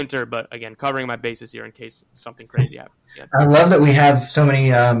to for the winter. But again, covering my bases here in case something crazy happens. Yeah. I love that we have so many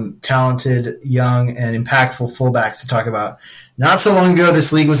talented, young, and impactful fullbacks to talk about. Not so long ago,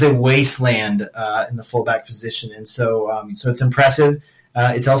 this league was a wasteland in the fullback position, and so it's impressive.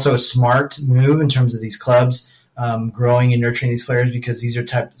 It's also a smart move in terms of these clubs growing and nurturing these players because these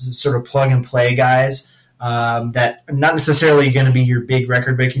are sort of plug and play guys that are not necessarily going to be your big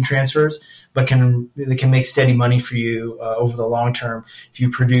record-breaking transfers, but they can make steady money for you over the long term if you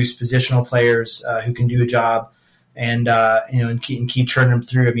produce positional players who can do a job and keep churning them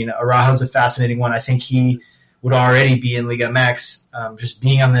through. I mean, Araujo's a fascinating one. I think he would already be in Liga MX. Just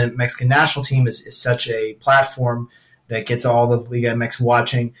being on the Mexican national team is such a platform that gets all of Liga MX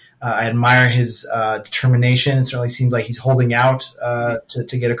watching. I admire his determination. It certainly seems like he's holding out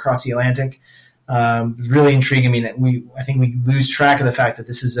to get across the Atlantic. Really intriguing. I mean, I think we lose track of the fact that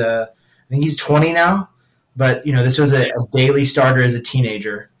this is I think he's 20 now, but this was a daily starter as a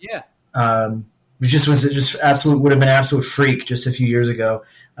teenager. Yeah. Would have been an absolute freak just a few years ago.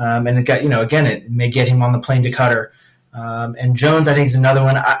 And it got, again, it may get him on the plane to Qatar. And Jones, I think, is another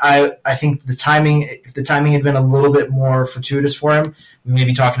one. I think if the timing had been a little bit more fortuitous for him, we may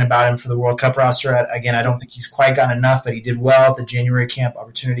be talking about him for the World Cup roster. Again, I don't think he's quite gotten enough, but he did well at the January camp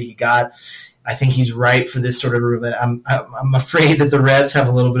opportunity he got. I think he's right for this sort of movement. I'm afraid that the Revs have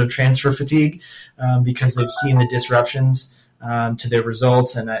a little bit of transfer fatigue because they've seen the disruptions to their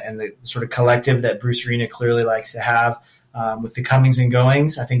results and the sort of collective that Bruce Arena clearly likes to have with the comings and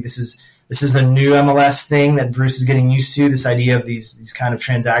goings. I think this is a new MLS thing that Bruce is getting used to, this idea of these kind of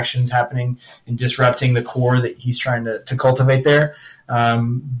transactions happening and disrupting the core that he's trying to cultivate there.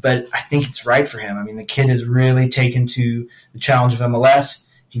 But I think it's right for him. I mean, the kid has really taken to the challenge of MLS.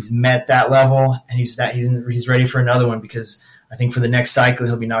 He's met that level, and he's ready for another one because I think for the next cycle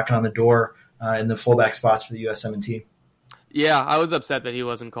he'll be knocking on the door in the fullback spots for the USMNT. Yeah, I was upset that he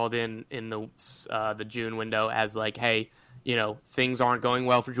wasn't called in the June window as hey, things aren't going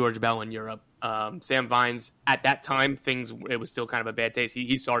well for George Bell in Europe. Sam Vines at that time, it was still kind of a bad taste.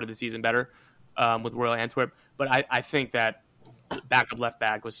 He started the season better with Royal Antwerp, but I think that backup left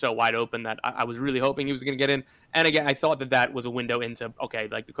back was so wide open that I was really hoping he was going to get in. And again, I thought that was a window into, okay,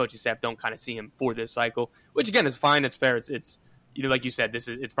 like the coaching staff don't kind of see him for this cycle, which again is fine. It's fair. It's like you said,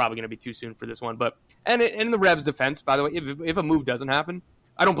 it's probably going to be too soon for this one. But in the Revs' defense, by the way, if a move doesn't happen,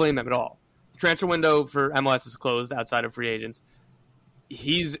 I don't blame them at all. The transfer window for MLS is closed outside of free agents.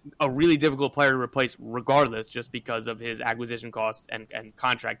 He's a really difficult player to replace regardless, just because of his acquisition cost and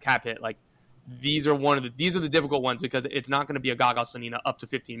contract cap hit. Like, these are the difficult ones, because it's not going to be a Gaga Slonina up to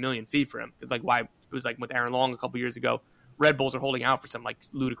 15 million fee for him. It's like why it was like with Aaron Long a couple years ago. Red Bulls are holding out for some like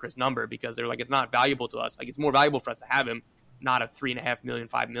ludicrous number because they're like, it's not valuable to us. Like, it's more valuable for us to have him, not a 3.5 million,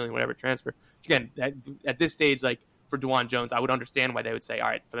 5 million, whatever transfer. Again, at this stage, like for DeJuan Jones, I would understand why they would say, all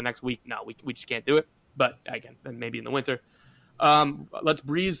right, for the next week, no, we just can't do it. But again, maybe in the winter. Let's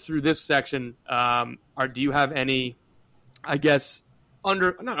breeze through this section. Do you have any, I guess,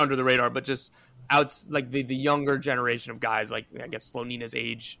 not under the radar, but just out, like the younger generation of guys, like I guess Slonina's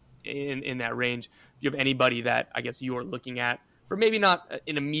age in that range? Do you have anybody that I guess you are looking at for maybe not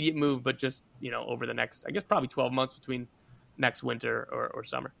an immediate move, but just over the next, I guess, probably 12 months between next winter or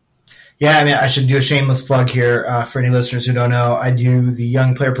summer? Yeah, I mean, I should do a shameless plug here for any listeners who don't know. I do the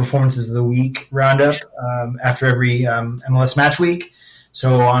Young Player Performances of the Week roundup after every MLS match week.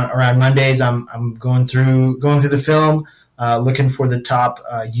 So around Mondays, I'm going through the film, looking for the top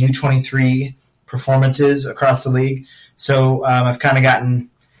U23 performances across the league. So I've kind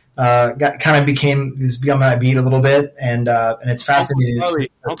of become my beat a little bit, and it's fascinating.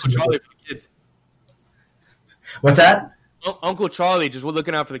 Uncle Charlie for the kids. What's that? Uncle Charlie, just we're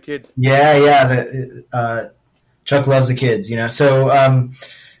looking out for the kids. Yeah. Chuck loves the kids, So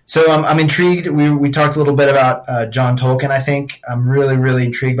I'm intrigued. We talked a little bit about John Tolkien. I think I'm really, really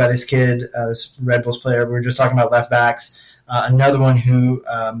intrigued by this kid, this Red Bulls player. We were just talking about left backs. Another one who,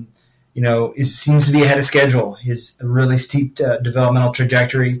 seems to be ahead of schedule. He has a really steep developmental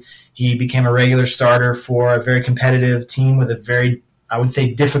trajectory. He became a regular starter for a very competitive team with a very, I would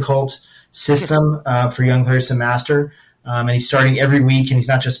say, difficult system for young players to master. And he's starting every week, and he's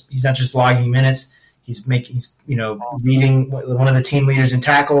not just logging minutes. He's leading one of the team leaders in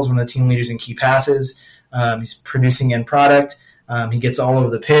tackles, one of the team leaders in key passes. He's producing end product. He gets all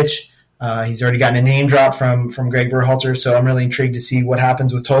over the pitch. He's already gotten a name drop from Greg Berhalter, so I'm really intrigued to see what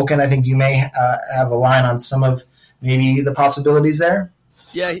happens with Tolkien. I think you may have a line on some of maybe the possibilities there.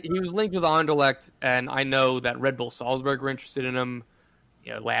 Yeah, he was linked with Anderlecht, and I know that Red Bull Salzburg were interested in him.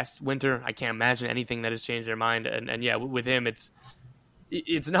 Last winter. I can't imagine anything that has changed their mind. And yeah, with him, it's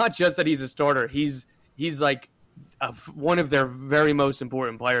not just that he's a starter. He's like one of their very most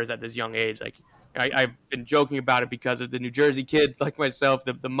important players at this young age. Like I've been joking about it because of the New Jersey kid, like myself,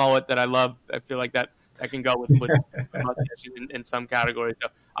 the mullet that I love. I feel like that can go with in some categories. So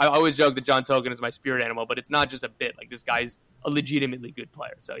I always joke that John Tolkien is my spirit animal, but it's not just a bit. Like, this guy's a legitimately good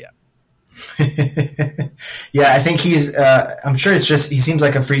player. So yeah. Yeah, I think he's I'm sure it's just he seems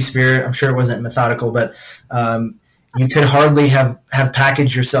like a free spirit. I'm sure it wasn't methodical, but you could hardly have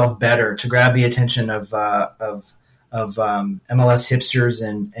packaged yourself better to grab the attention of MLS hipsters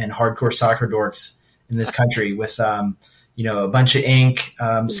and hardcore soccer dorks in this country with a bunch of ink,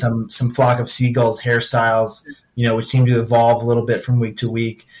 some flock of seagulls hairstyles, which seem to evolve a little bit from week to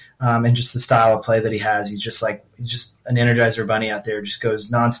week. And just the style of play that he has. He's just an Energizer bunny out there, just goes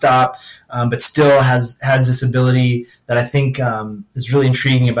nonstop, but still has this ability that I think is really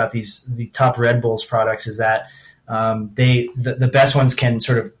intriguing about the top Red Bulls products is that the best ones can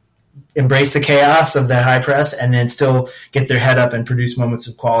sort of embrace the chaos of that high press and then still get their head up and produce moments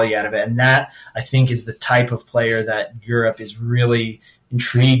of quality out of it. And that, I think, is the type of player that Europe is really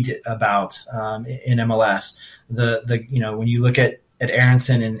intrigued about in MLS. When you look at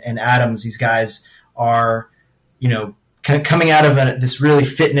Aronson and Adams, these guys are, coming out of this really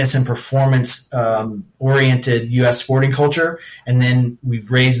fitness and performance oriented U.S. sporting culture, and then we've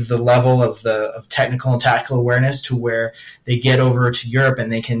raised the level of technical and tactical awareness to where they get over to Europe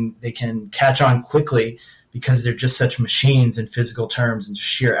and they can catch on quickly because they're just such machines in physical terms and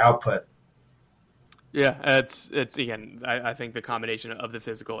sheer output. Yeah, it's again, I think the combination of the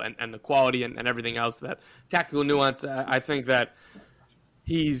physical and the quality and everything else, that tactical nuance, I think that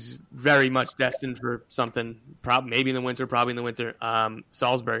he's very much destined for something, probably in the winter.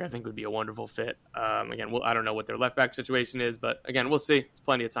 Salzburg, I think, would be a wonderful fit. Again, I don't know what their left back situation is, but again, we'll see. There's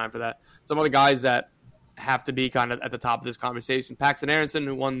plenty of time for that. Some other guys that have to be kind of at the top of this conversation: Paxton Aronson,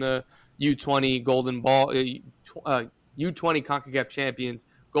 who won the U20 Golden Ball, U20 CONCACAF Champions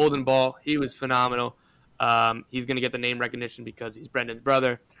Golden Ball. He was phenomenal. He's going to get the name recognition because he's Brendan's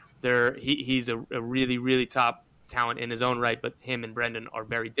brother. He's a really, really top talent in his own right, but him and Brendan are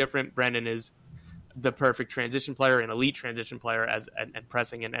very different. Brendan is the perfect transition player, an elite transition player, and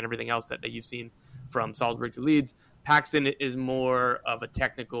pressing and everything else that you've seen from Salzburg to Leeds. Paxton is more of a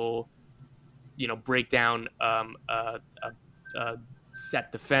technical, breakdown,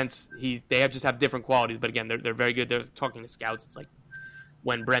 set defense. They just have different qualities, but again, they're very good. They're talking to scouts. It's like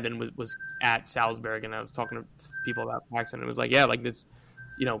when Brendan was at Salzburg, and I was talking to people about Paxton, and it was like, yeah, like this,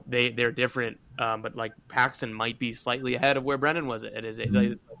 they're different, but like Paxton might be slightly ahead of where Brendan was at his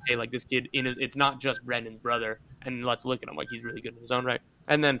age. Like this kid it's not just Brendan's brother, and let's look at him like he's really good in his own right.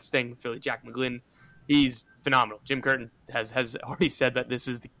 And then staying with Philly, Jack McGlynn, he's phenomenal. Jim Curtin has already said that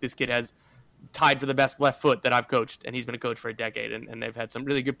this kid has tied for the best left foot that I've coached, and he's been a coach for a decade, and they've had some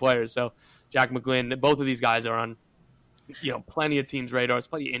really good players. So Jack McGlynn, both of these guys are on plenty of teams' radars.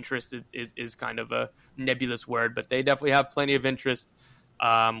 Plenty of interest is kind of a nebulous word, but they definitely have plenty of interest.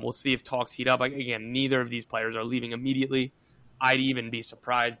 We'll see if talks heat up. Again, neither of these players are leaving immediately. I'd even be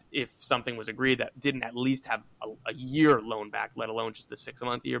surprised if something was agreed that didn't at least have a year loan back, let alone just a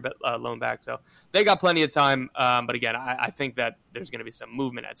 6-month year loan back. So they got plenty of time. But again, I think that there's going to be some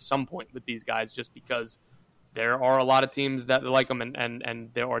movement at some point with these guys, just because there are a lot of teams that like them,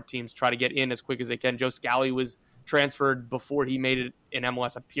 and there are teams try to get in as quick as they can. Joe Scally was transferred before he made an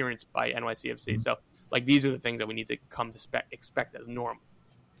MLS appearance by NYCFC. So like these are the things that we need to come to expect as normal.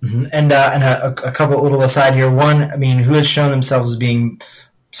 Mm-hmm. And a couple little aside here. One, I mean, who has shown themselves as being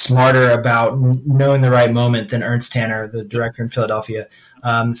smarter about knowing the right moment than Ernst Tanner, the director in Philadelphia.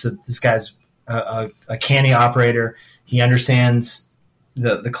 So this guy's a canny operator. He understands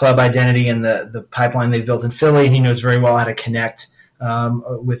the club identity and the pipeline they've built in Philly, and he knows very well how to connect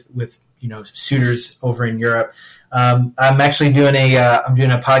with suitors over in Europe. I'm actually doing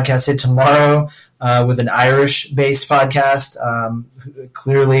a podcast hit tomorrow with an Irish-based podcast.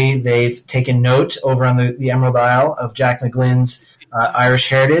 Clearly, they've taken note over on the Emerald Isle of Jack McGlynn's Irish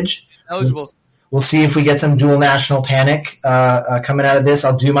heritage. We'll see if we get some dual national panic coming out of this.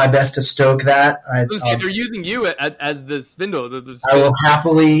 I'll do my best to stoke that. They're using you as the spindle. I will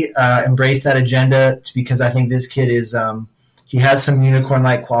happily embrace that agenda because I think this kid is he has some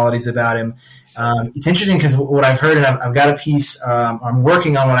unicorn-like qualities about him. It's interesting because what I've heard, and I've got a piece I'm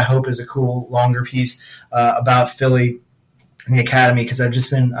working on what I hope is a cool, longer piece about Philly and the academy, because I've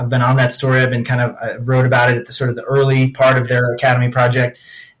been on that story. I wrote about it at the sort of the early part of their academy project,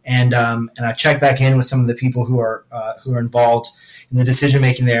 and I checked back in with some of the people who are involved in the decision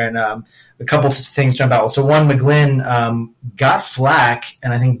making there, and a couple of things jump out. So one, McGlynn got flack,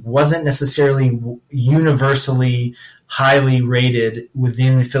 and I think wasn't necessarily universally highly rated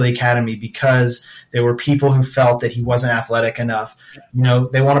within the Philly Academy because there were people who felt that he wasn't athletic enough.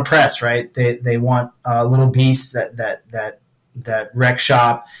 They want to press, right? They want little beasts that wreck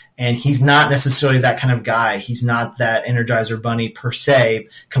shop, and he's not necessarily that kind of guy. He's not that Energizer Bunny per se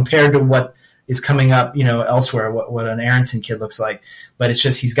compared to what is coming up, elsewhere, what an Aronson kid looks like. But it's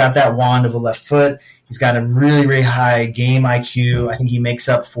just he's got that wand of a left foot. He's got a really, really high game IQ. I think he makes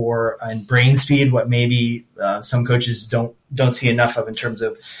up for in brain speed what maybe some coaches don't see enough of in terms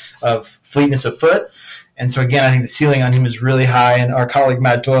of fleetness of foot. And so, again, I think the ceiling on him is really high. And our colleague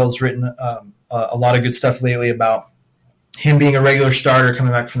Matt Doyle has written a lot of good stuff lately about him being a regular starter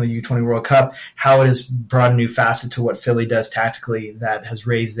coming back from the U20 World Cup, how it has brought a new facet to what Philly does tactically that has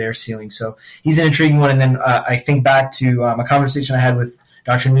raised their ceiling. So he's an intriguing one. And then I think back to a conversation I had with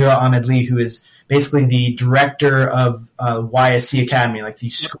Dr. Noura Ahmed Lee, who is basically the director of YSC Academy, like the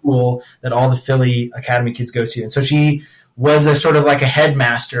school that all the Philly Academy kids go to. And so she was a sort of like a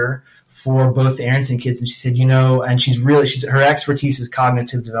headmaster for both the Aronson kids. And she said, and her expertise is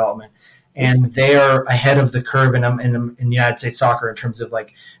cognitive development. And they are ahead of the curve in United States soccer in terms of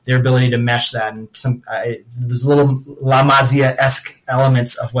like their ability to mesh that. And there's little La Masia-esque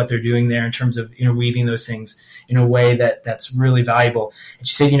elements of what they're doing there in terms of interweaving those things in a way that's really valuable. And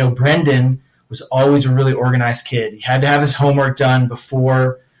she said, Brendan was always a really organized kid. He had to have his homework done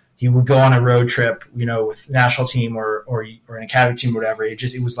before he would go on a road trip, with national team or an academy team or whatever. It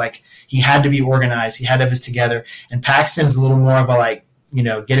was like he had to be organized. He had to have his together. And Paxton's a little more of a like,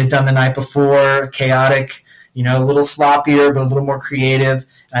 get it done the night before, chaotic, a little sloppier, but a little more creative.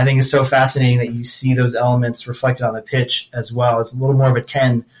 And I think it's so fascinating that you see those elements reflected on the pitch as well. It's a little more of a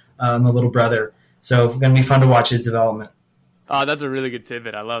 10 on the little brother. So it's going to be fun to watch his development. Oh, that's a really good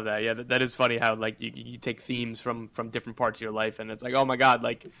tidbit. I love that. Yeah, that is funny how like you take themes from different parts of your life, and it's like, oh my God,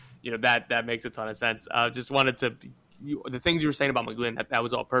 like that makes a ton of sense. Just wanted to the things you were saying about McGlynn, that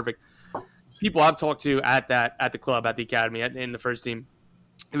was all perfect. People I've talked to at the club, at the academy, in the first team,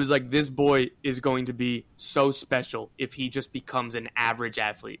 it was like, this boy is going to be so special if he just becomes an average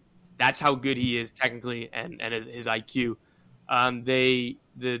athlete. That's how good he is technically and his IQ. The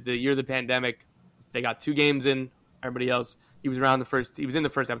year of the pandemic, They got 2 games in. Everybody else, he was around the first. He was in the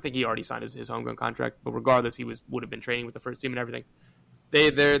first. I think he already signed his homegrown contract. But regardless, he would have been training with the first team and everything.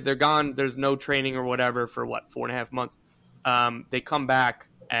 They're gone. There's no training or whatever for 4.5 months. They come back,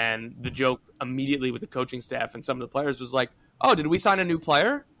 and the joke immediately with the coaching staff and some of the players was like, "Oh, did we sign a new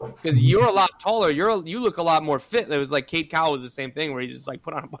player? Because you're a lot taller. You look a lot more fit." It was like Kate Cowell was the same thing, where he just like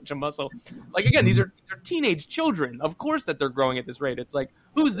put on a bunch of muscle. Like again, these are teenage children. Of course that they're growing at this rate. It's like,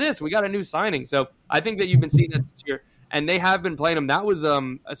 who's this? We got a new signing. So I think that you've been seeing that this year, and they have been playing them. That was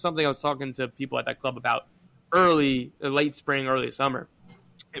something I was talking to people at that club about late spring, early summer.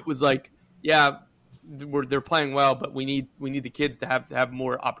 It was like, yeah, they're playing well, but we need the kids to have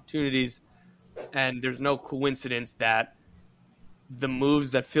more opportunities. And there's no coincidence that the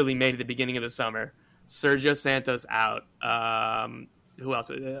moves that Philly made at the beginning of the summer, Sergio Santos out, who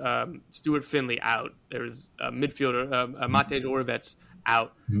else? Stuart Finley out. There's a midfielder, Matej Orovets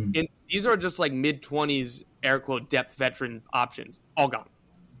out. These are just like mid-20s, air quote, depth veteran options, all gone.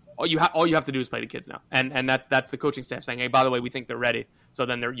 All you have to do is play the kids now, and that's the coaching staff saying, hey, by the way, we think they're ready. So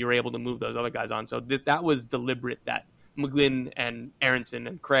then you're able to move those other guys on. So that was deliberate. That McGlynn and Aronson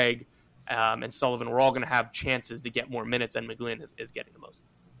and Craig and Sullivan were all going to have chances to get more minutes, and McGlynn is getting the most.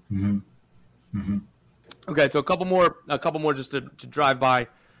 Mm-hmm. Mm-hmm. Okay, so a couple more just to drive by.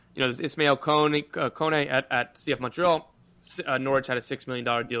 There's Ismail Kone at CF Montreal. Norwich had a $6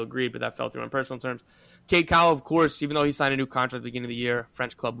 million deal agreed, but that fell through on personal terms. Kate Cowell, of course, even though he signed a new contract at the beginning of the year,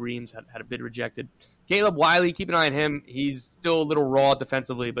 French club Reims had a bid rejected. Caleb Wiley, keep an eye on him. He's still a little raw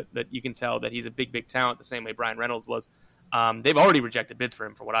defensively, but you can tell that he's a big talent, the same way Brian Reynolds was. They've already rejected bids for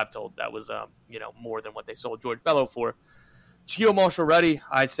him, from what I've told. That was more than what they sold George Bello for. Chio Marshall-Ruddy,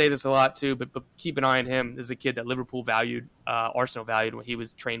 I say this a lot too, but keep an eye on him. This is a kid that Liverpool valued, Arsenal valued when he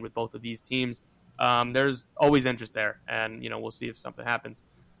was trained with both of these teams. There's always interest there, and we'll see if something happens.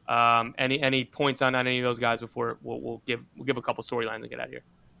 Any points on any of those guys before we'll give a couple storylines and get out of here?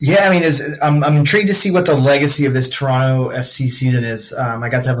 Yeah, I mean, I'm intrigued to see what the legacy of this Toronto FC season is. I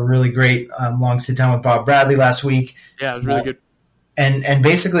got to have a really great long sit down with Bob Bradley last week. Yeah, it was really good. And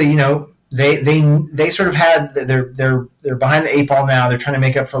basically, they sort of had they're behind the 8 ball now. They're trying to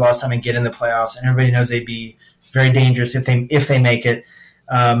make up for lost time and get in the playoffs. And everybody knows they'd be very dangerous if they make it.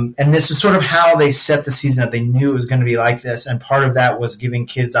 And this is sort of how they set the season up. They knew it was going to be like this, and part of that was giving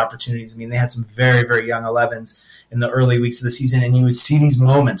kids opportunities. I mean, they had some very, very young 11s in the early weeks of the season, and you would see these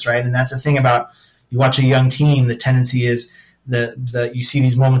moments, right? And that's the thing about you watch a young team. The tendency is that you see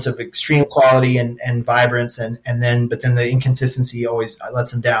these moments of extreme quality and vibrance, but then the inconsistency always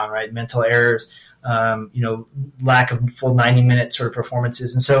lets them down, right? Mental errors, lack of full 90-minute sort of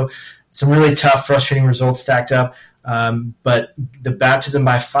performances, and so some really tough, frustrating results stacked up. But the baptism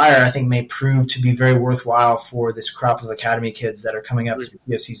by fire, I think, may prove to be very worthwhile for this crop of academy kids that are coming up through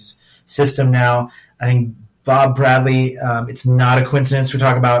the PFC's system now. I think Bob Bradley, it's not a coincidence. We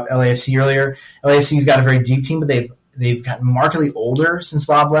talked about LAFC earlier. LAFC's got a very deep team, but they've gotten markedly older since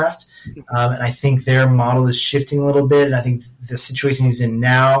Bob left. And I think their model is shifting a little bit. And I think the situation he's in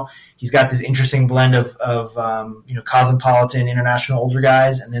now, he's got this interesting blend of cosmopolitan international older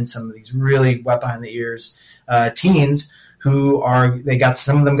guys, and then some of these really wet behind the ears teens who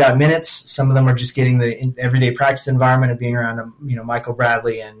some of them got minutes, some of them are just getting the everyday practice environment of being around Michael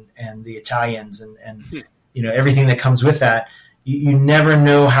Bradley and the Italians and everything that comes with that. You never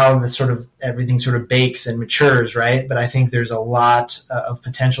know how everything sort of bakes and matures, right? But I think there's a lot of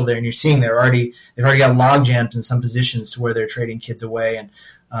potential there, and you're seeing they've already got log jams in some positions to where they're trading kids away. And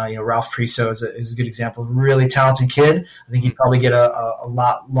Ralph Priso is a good example of a really talented kid. I think he'd probably get a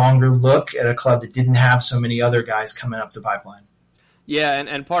lot longer look at a club that didn't have so many other guys coming up the pipeline. Yeah,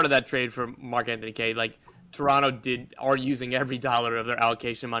 and part of that trade for Mark Anthony Kaye, like Toronto are using every dollar of their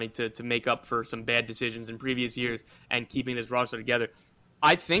allocation money to make up for some bad decisions in previous years and keeping this roster together.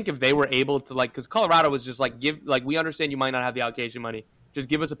 I think if they were able to, because Colorado was just we understand you might not have the allocation money, just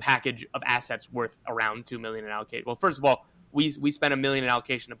give us a package of assets worth around $2 million in allocation. Well, first of all, we spent $1 million in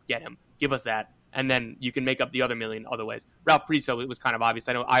allocation to get him. Give us that, and then you can make up the other $1 million other ways. Ralph Priso, it was kind of obvious.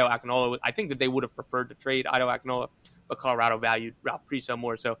 I know Ayo Akinola. I think that they would have preferred to trade Ayo Akinola, but Colorado valued Ralph Priso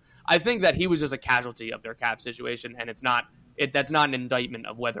more. So I think that he was just a casualty of their cap situation, and that's not an indictment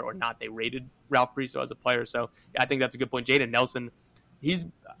of whether or not they rated Ralph Priso as a player. So I think that's a good point. Jaden Nelson, he's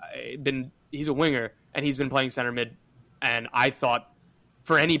a winger, and he's been playing center mid, and I thought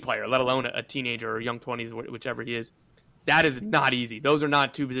for any player, let alone a teenager or young 20s, whichever he is, that is not easy. Those are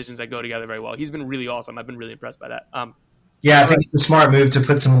not two positions that go together very well. He's been really awesome. I've been really impressed by that. I think it's a smart move to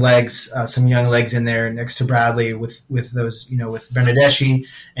put some legs, some young legs in there next to Bradley with those, with Bernadeschi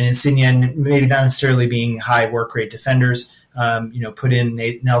and Insigne, maybe not necessarily being high work rate defenders, put in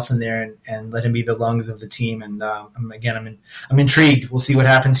Nate Nelson there and let him be the lungs of the team. And I'm intrigued. We'll see what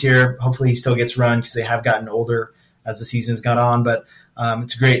happens here. Hopefully he still gets run because they have gotten older as the season has gone on. But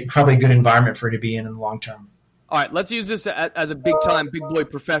it's probably a good environment for it to be in the long term. All right, let's use this as a big boy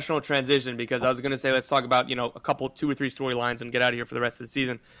professional transition, because I was going to say let's talk about a couple, 2 or 3 storylines and get out of here for the rest of the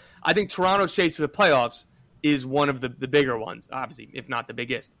season. I think Toronto's chase for the playoffs is one of the bigger ones, obviously, if not the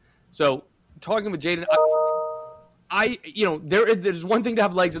biggest. So talking with Jaden, there's one thing to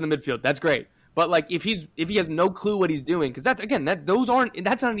have legs in the midfield. That's great. But like if he has no clue what he's doing, because that's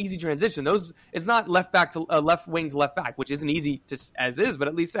not an easy transition. It's not left back to left wing to left back, which isn't easy as is, but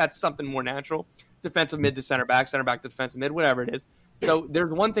at least that's something more natural. Defensive mid to center back to defensive mid, whatever it is. So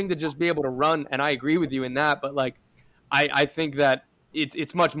there's one thing to just be able to run, and I agree with you in that. But like I think that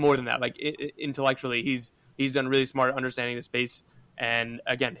it's much more than that. Like intellectually, he's done really smart understanding the space, and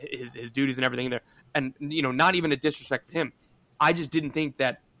again his duties and everything there. And not even a disrespect for him, I just didn't think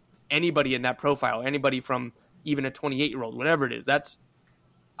that anybody in that profile, anybody from even a 28-year-old, whatever it is,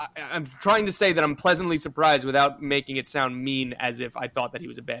 I'm trying to say that I'm pleasantly surprised without making it sound mean as if I thought that he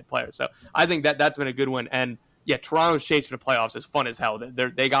was a bad player. So I think that's been a good one. And yeah, Toronto's chase for the playoffs is fun as hell.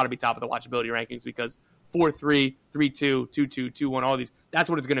 They got to be top of the watchability rankings because 4-3, 3-2, 2-2, 2-1, all these, that's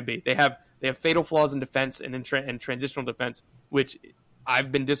what it's going to be. They have fatal flaws in defense and in transitional defense, which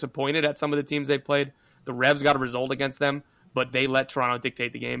I've been disappointed at some of the teams they've played. The Revs got a result against them, but they let Toronto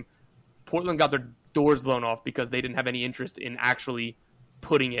dictate the game. Portland got their doors blown off because they didn't have any interest in actually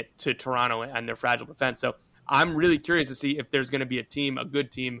putting it to Toronto and their fragile defense. So I'm really curious to see if there's going to be a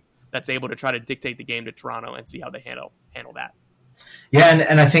good team that's able to try to dictate the game to Toronto and see how they handle that. Yeah,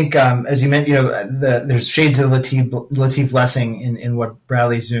 and I think as you mentioned, there's shades of Latif Blessing in what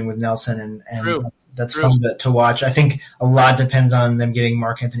Bradley's doing with Nelson, and that's fun to watch. I think a lot depends on them getting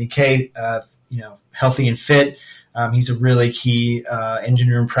Mark Anthony Kaye, healthy and fit. He's a really key engine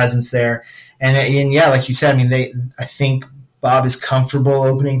room presence there, and yeah, like you said, I think Bob is comfortable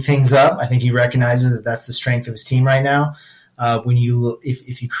opening things up. I think he recognizes that that's the strength of his team right now.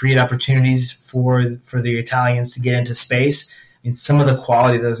 If you create opportunities for the Italians to get into space, some of the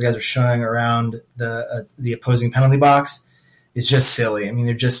quality those guys are showing around the opposing penalty box is just silly.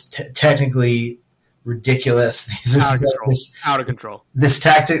 They're just technically ridiculous. These are out of control. This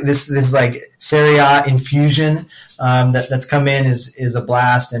tactic, this like Serie A infusion that's come in is a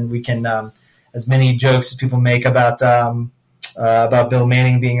blast, and we can as many jokes as people make about Bill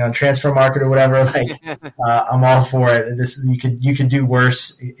Manning being on transfer market or whatever. Like I'm all for it. You could do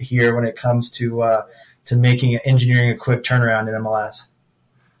worse here when it comes to engineering a quick turnaround in MLS.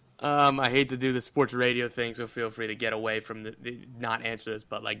 I hate to do the sports radio thing, so feel free to get away from the not answer this.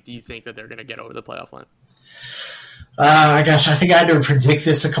 But do you think that they're going to get over the playoff line? I think I had to predict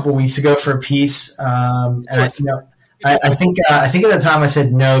this a couple weeks ago for a piece, and I think at the time I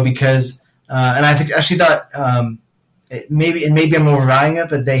said no because, and I thought maybe I'm overvaluing it,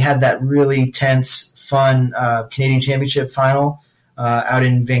 but they had that really tense, fun Canadian Championship final out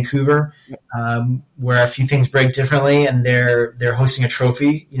in Vancouver, where a few things break differently, and they're hosting a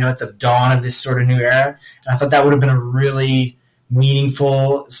trophy, at the dawn of this sort of new era. And I thought that would have been a really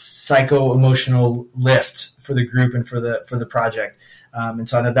meaningful psycho-emotional lift for the group and for the project. And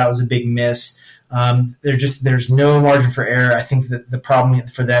so I thought that was a big miss. There's no margin for error. I think that the problem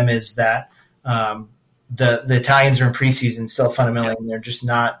for them is that the Italians are in preseason still fundamentally, and they're just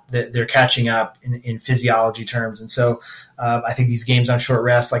not. They're catching up in physiology terms, and so I think these games on short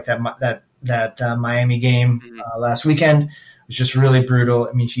rest, like that Miami game last weekend, was just really brutal.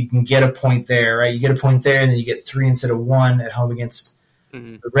 If you can get a point there, right? You get a point there, and then you get 3 instead of 1 at home against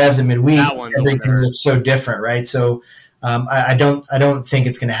the Revs in midweek. Everything looks so different, right? So I don't think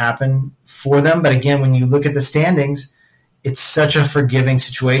it's going to happen for them. But again, when you look at the standings, it's such a forgiving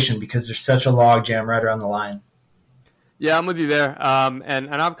situation because there's such a log jam right around the line. Yeah, I'm with you there. And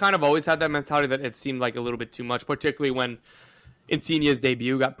I've kind of always had that mentality that it seemed like a little bit too much, particularly when Insigne's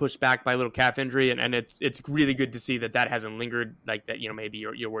debut got pushed back by a little calf injury. And it's really good to see that hasn't lingered like that. Maybe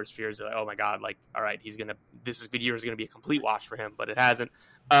your worst fears are like, oh my God, all right, this year is going to be a complete wash for him, but it hasn't.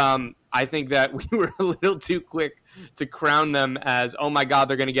 I think that we were a little too quick to crown them as, oh my God,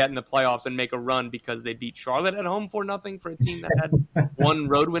 they're going to get in the playoffs and make a run because they beat Charlotte at home 4-0 for a team that had one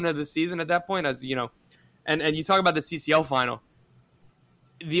road win of the season at that point. As you know, and you talk about the CCL final.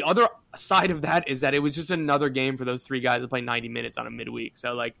 The other side of that is that it was just another game for those 3 guys to play 90 minutes on a midweek.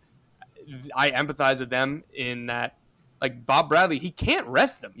 So I empathize with them in that, Bob Bradley, he can't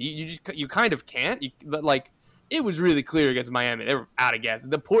rest them. You kind of can't. But it was really clear against Miami. They were out of gas.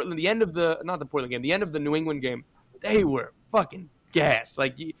 The end of the New England game, they were fucking gassed.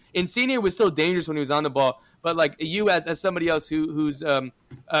 Insigne was still dangerous when he was on the ball, But like you, as somebody else who's a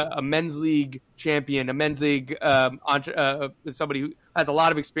men's league champion, a men's league somebody who has a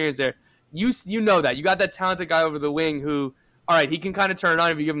lot of experience there, you know that you got that talented guy over the wing who, all right, he can kind of turn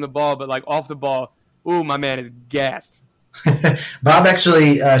on if you give him the ball, but like off the ball, ooh, my man is gassed. Bob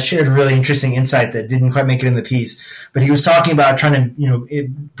actually shared a really interesting insight that didn't quite make it in the piece, but he was talking about trying to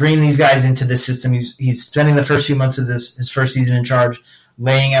bring these guys into this system. He's spending the first few months of his first season in charge,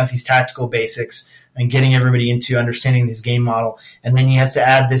 laying out these tactical basics and getting everybody into understanding his game model. And then he has to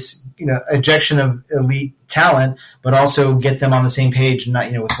add this ejection of elite talent, but also get them on the same page, and not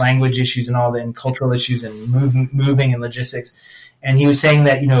with language issues and all that, and cultural issues and moving and logistics. And he was saying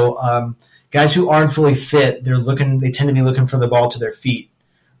that guys who aren't fully fit, they tend to be looking for the ball to their feet,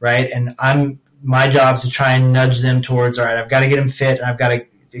 right? And my job is to try and nudge them towards, all right, I've got to get them fit, and I've got to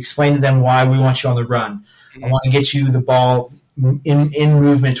explain to them why we want you on the run. I want to get you the ball in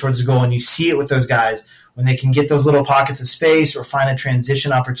movement towards the goal, and you see it with those guys when they can get those little pockets of space or find a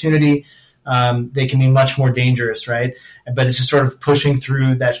transition opportunity. They can be much more dangerous, right? But it's just sort of pushing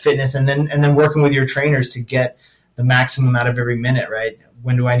through that fitness, and then working with your trainers to get the maximum out of every minute, right?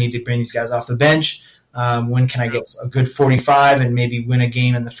 When do I need to bring these guys off the bench? When can I get a good 45 and maybe win a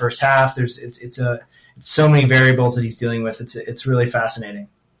game in the first half? It's so many variables that he's dealing with. It's really fascinating.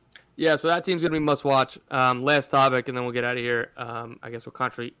 Yeah, so that team's going to be must watch. Last topic, and then we'll get out of here. I guess we're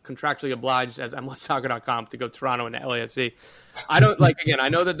contractually obliged as MLSsoccer.com to go Toronto and LAFC. I don't I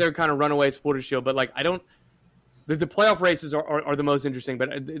know that they're kind of runaway Supporters Shield, but the playoff races are the most interesting.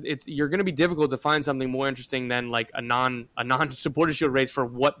 But you're going to be difficult to find something more interesting than like a non Supporters Shield race for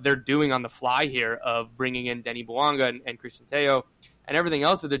what they're doing on the fly here of bringing in Denny Bouanga and Christian Teo and everything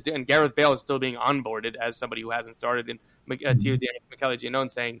else that they're doing. And Gareth Bale is still being onboarded as somebody who hasn't started. And Michele Giannone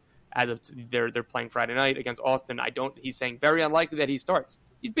saying, as of they're playing Friday night against Austin, he's saying very unlikely that he starts.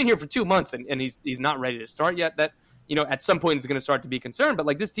 He's been here for 2 months and he's not ready to start yet. That at some point is going to start to be concerned.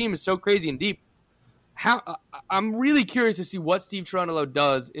 But this team is so crazy and deep. I'm really curious to see what Steve Cherundolo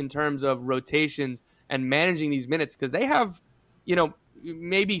does in terms of rotations and managing these minutes, because they have,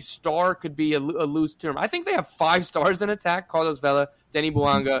 maybe star could be a loose term. I think they have 5 stars in attack: Carlos Vela, Denny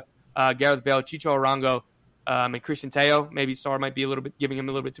Bouanga, Gareth Bale, Chicho Arango. And Christian Teo, maybe star might be giving him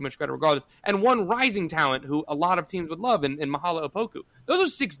a little bit too much credit regardless. And one rising talent who a lot of teams would love in Mahala Opoku. Those are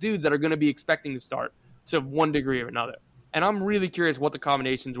 6 dudes that are going to be expecting to start to one degree or another. And I'm really curious what the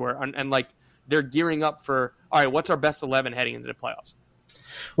combinations were. And they're gearing up for, all right, what's our best 11 heading into the playoffs?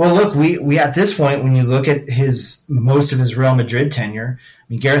 Well, look, we at this point, when you look at most of his Real Madrid tenure,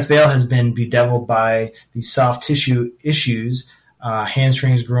 Gareth Bale has been bedeviled by these soft tissue issues,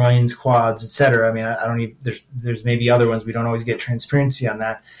 hamstrings, groins, quads, etc. I don't need. There's maybe other ones. We don't always get transparency on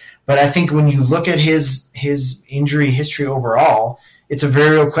that. But I think when you look at his injury history overall, it's a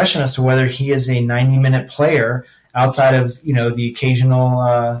very real question as to whether he is a 90-minute player outside of the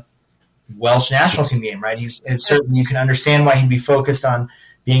occasional Welsh national team game. Right? Certainly you can understand why he'd be focused on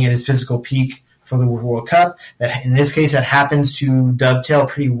being at his physical peak for the World Cup. That in this case, that happens to dovetail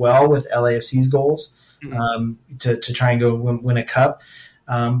pretty well with LAFC's goals. To try and go win a cup.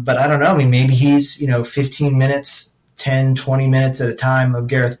 But I don't know. Maybe he's, 15 minutes, 10, 20 minutes at a time of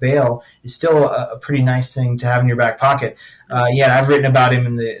Gareth Bale is still a pretty nice thing to have in your back pocket. I've written about him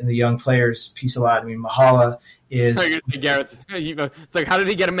in the young players piece a lot. Mahala is... Gareth. It's like, how did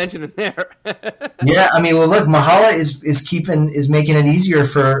he get a mention in there? Look, Mahala is making it easier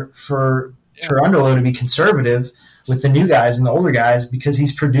for Cherundolo to be conservative with the new guys and the older guys because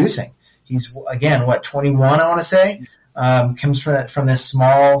he's producing. He's, again, 21, I want to say, comes from this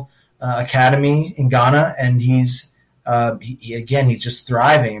small academy in Ghana, and he's just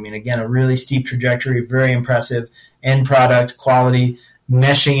thriving. Again, a really steep trajectory, very impressive end product, quality,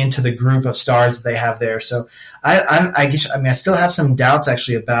 meshing into the group of stars that they have there. So I still have some doubts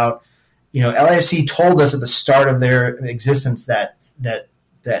actually about, LAFC told us at the start of their existence that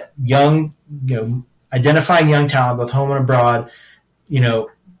young, identifying young talent both home and abroad,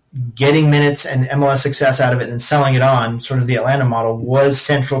 getting minutes and MLS success out of it and then selling it on, sort of the Atlanta model, was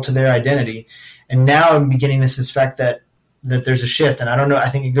central to their identity. And now I'm beginning to suspect that there's a shift. And I don't know, I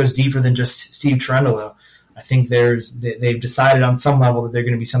think it goes deeper than just Steve Cherundolo. I think they've decided on some level that they're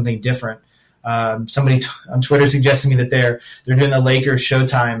going to be something different. Somebody on Twitter suggested to me that they're doing the Lakers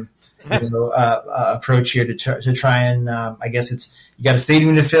Showtime approach here to try and I guess it's, you got a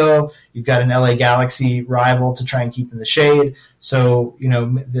stadium to fill, you've got an LA Galaxy rival to try and keep in the shade. So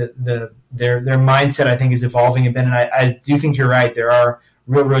their mindset I think is evolving a bit, and I do think you're right. There are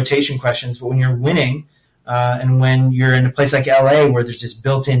real rotation questions, but when you're winning and when you're in a place like LA where there's this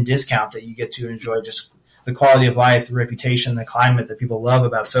built-in discount that you get to enjoy just the quality of life, the reputation, the climate that people love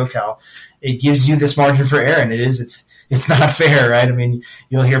about SoCal, it gives you this margin for error, and it's not fair, right? I mean,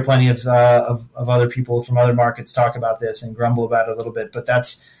 you'll hear plenty of other people from other markets talk about this and grumble about it a little bit, but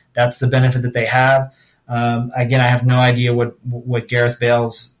that's the benefit that they have. Again, I have no idea what Gareth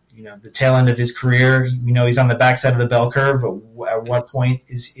Bale's, the tail end of his career. We know he's on the backside of the bell curve, but at what point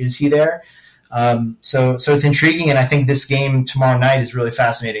is he there? So it's intriguing, and I think this game tomorrow night is really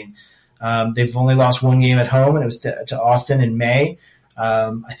fascinating. They've only lost one game at home, and it was to Austin in May.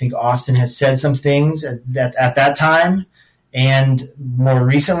 I think Austin has said some things at that time and more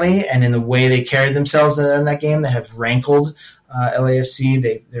recently, and in the way they carried themselves in that game, that have rankled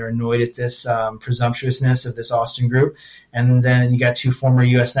LAFC. They're annoyed at this presumptuousness of this Austin group. And then you got two former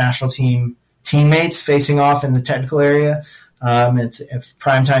U.S. national team teammates facing off in the technical area. It's a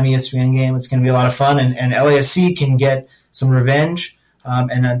primetime ESPN game. It's going to be a lot of fun, and LAFC can get some revenge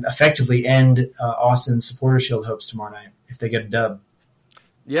and effectively end Austin's Supporter Shield hopes tomorrow night if they get a dub.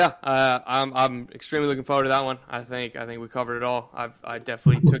 Yeah, I'm extremely looking forward to that one. I think we covered it all. I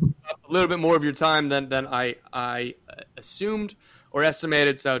definitely took a little bit more of your time than I assumed or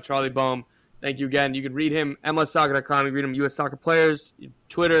estimated. So Charlie Boehm, thank you again. You can read him MLSsoccer.com. You can read him US Soccer Players,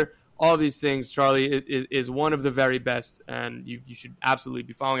 Twitter, all of these things. Charlie is one of the very best, and you should absolutely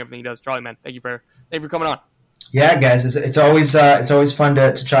be following everything he does. Charlie, man, thank you for coming on. Yeah, guys, it's always fun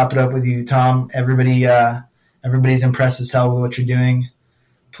to chop it up with you, Tom. Everybody's impressed as hell with what you're doing.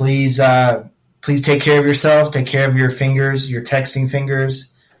 Please take care of yourself. Take care of your fingers, your texting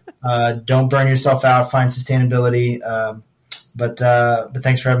fingers. Don't burn yourself out. Find sustainability. But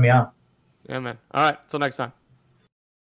thanks for having me on. Yeah, man. All right. Till next time.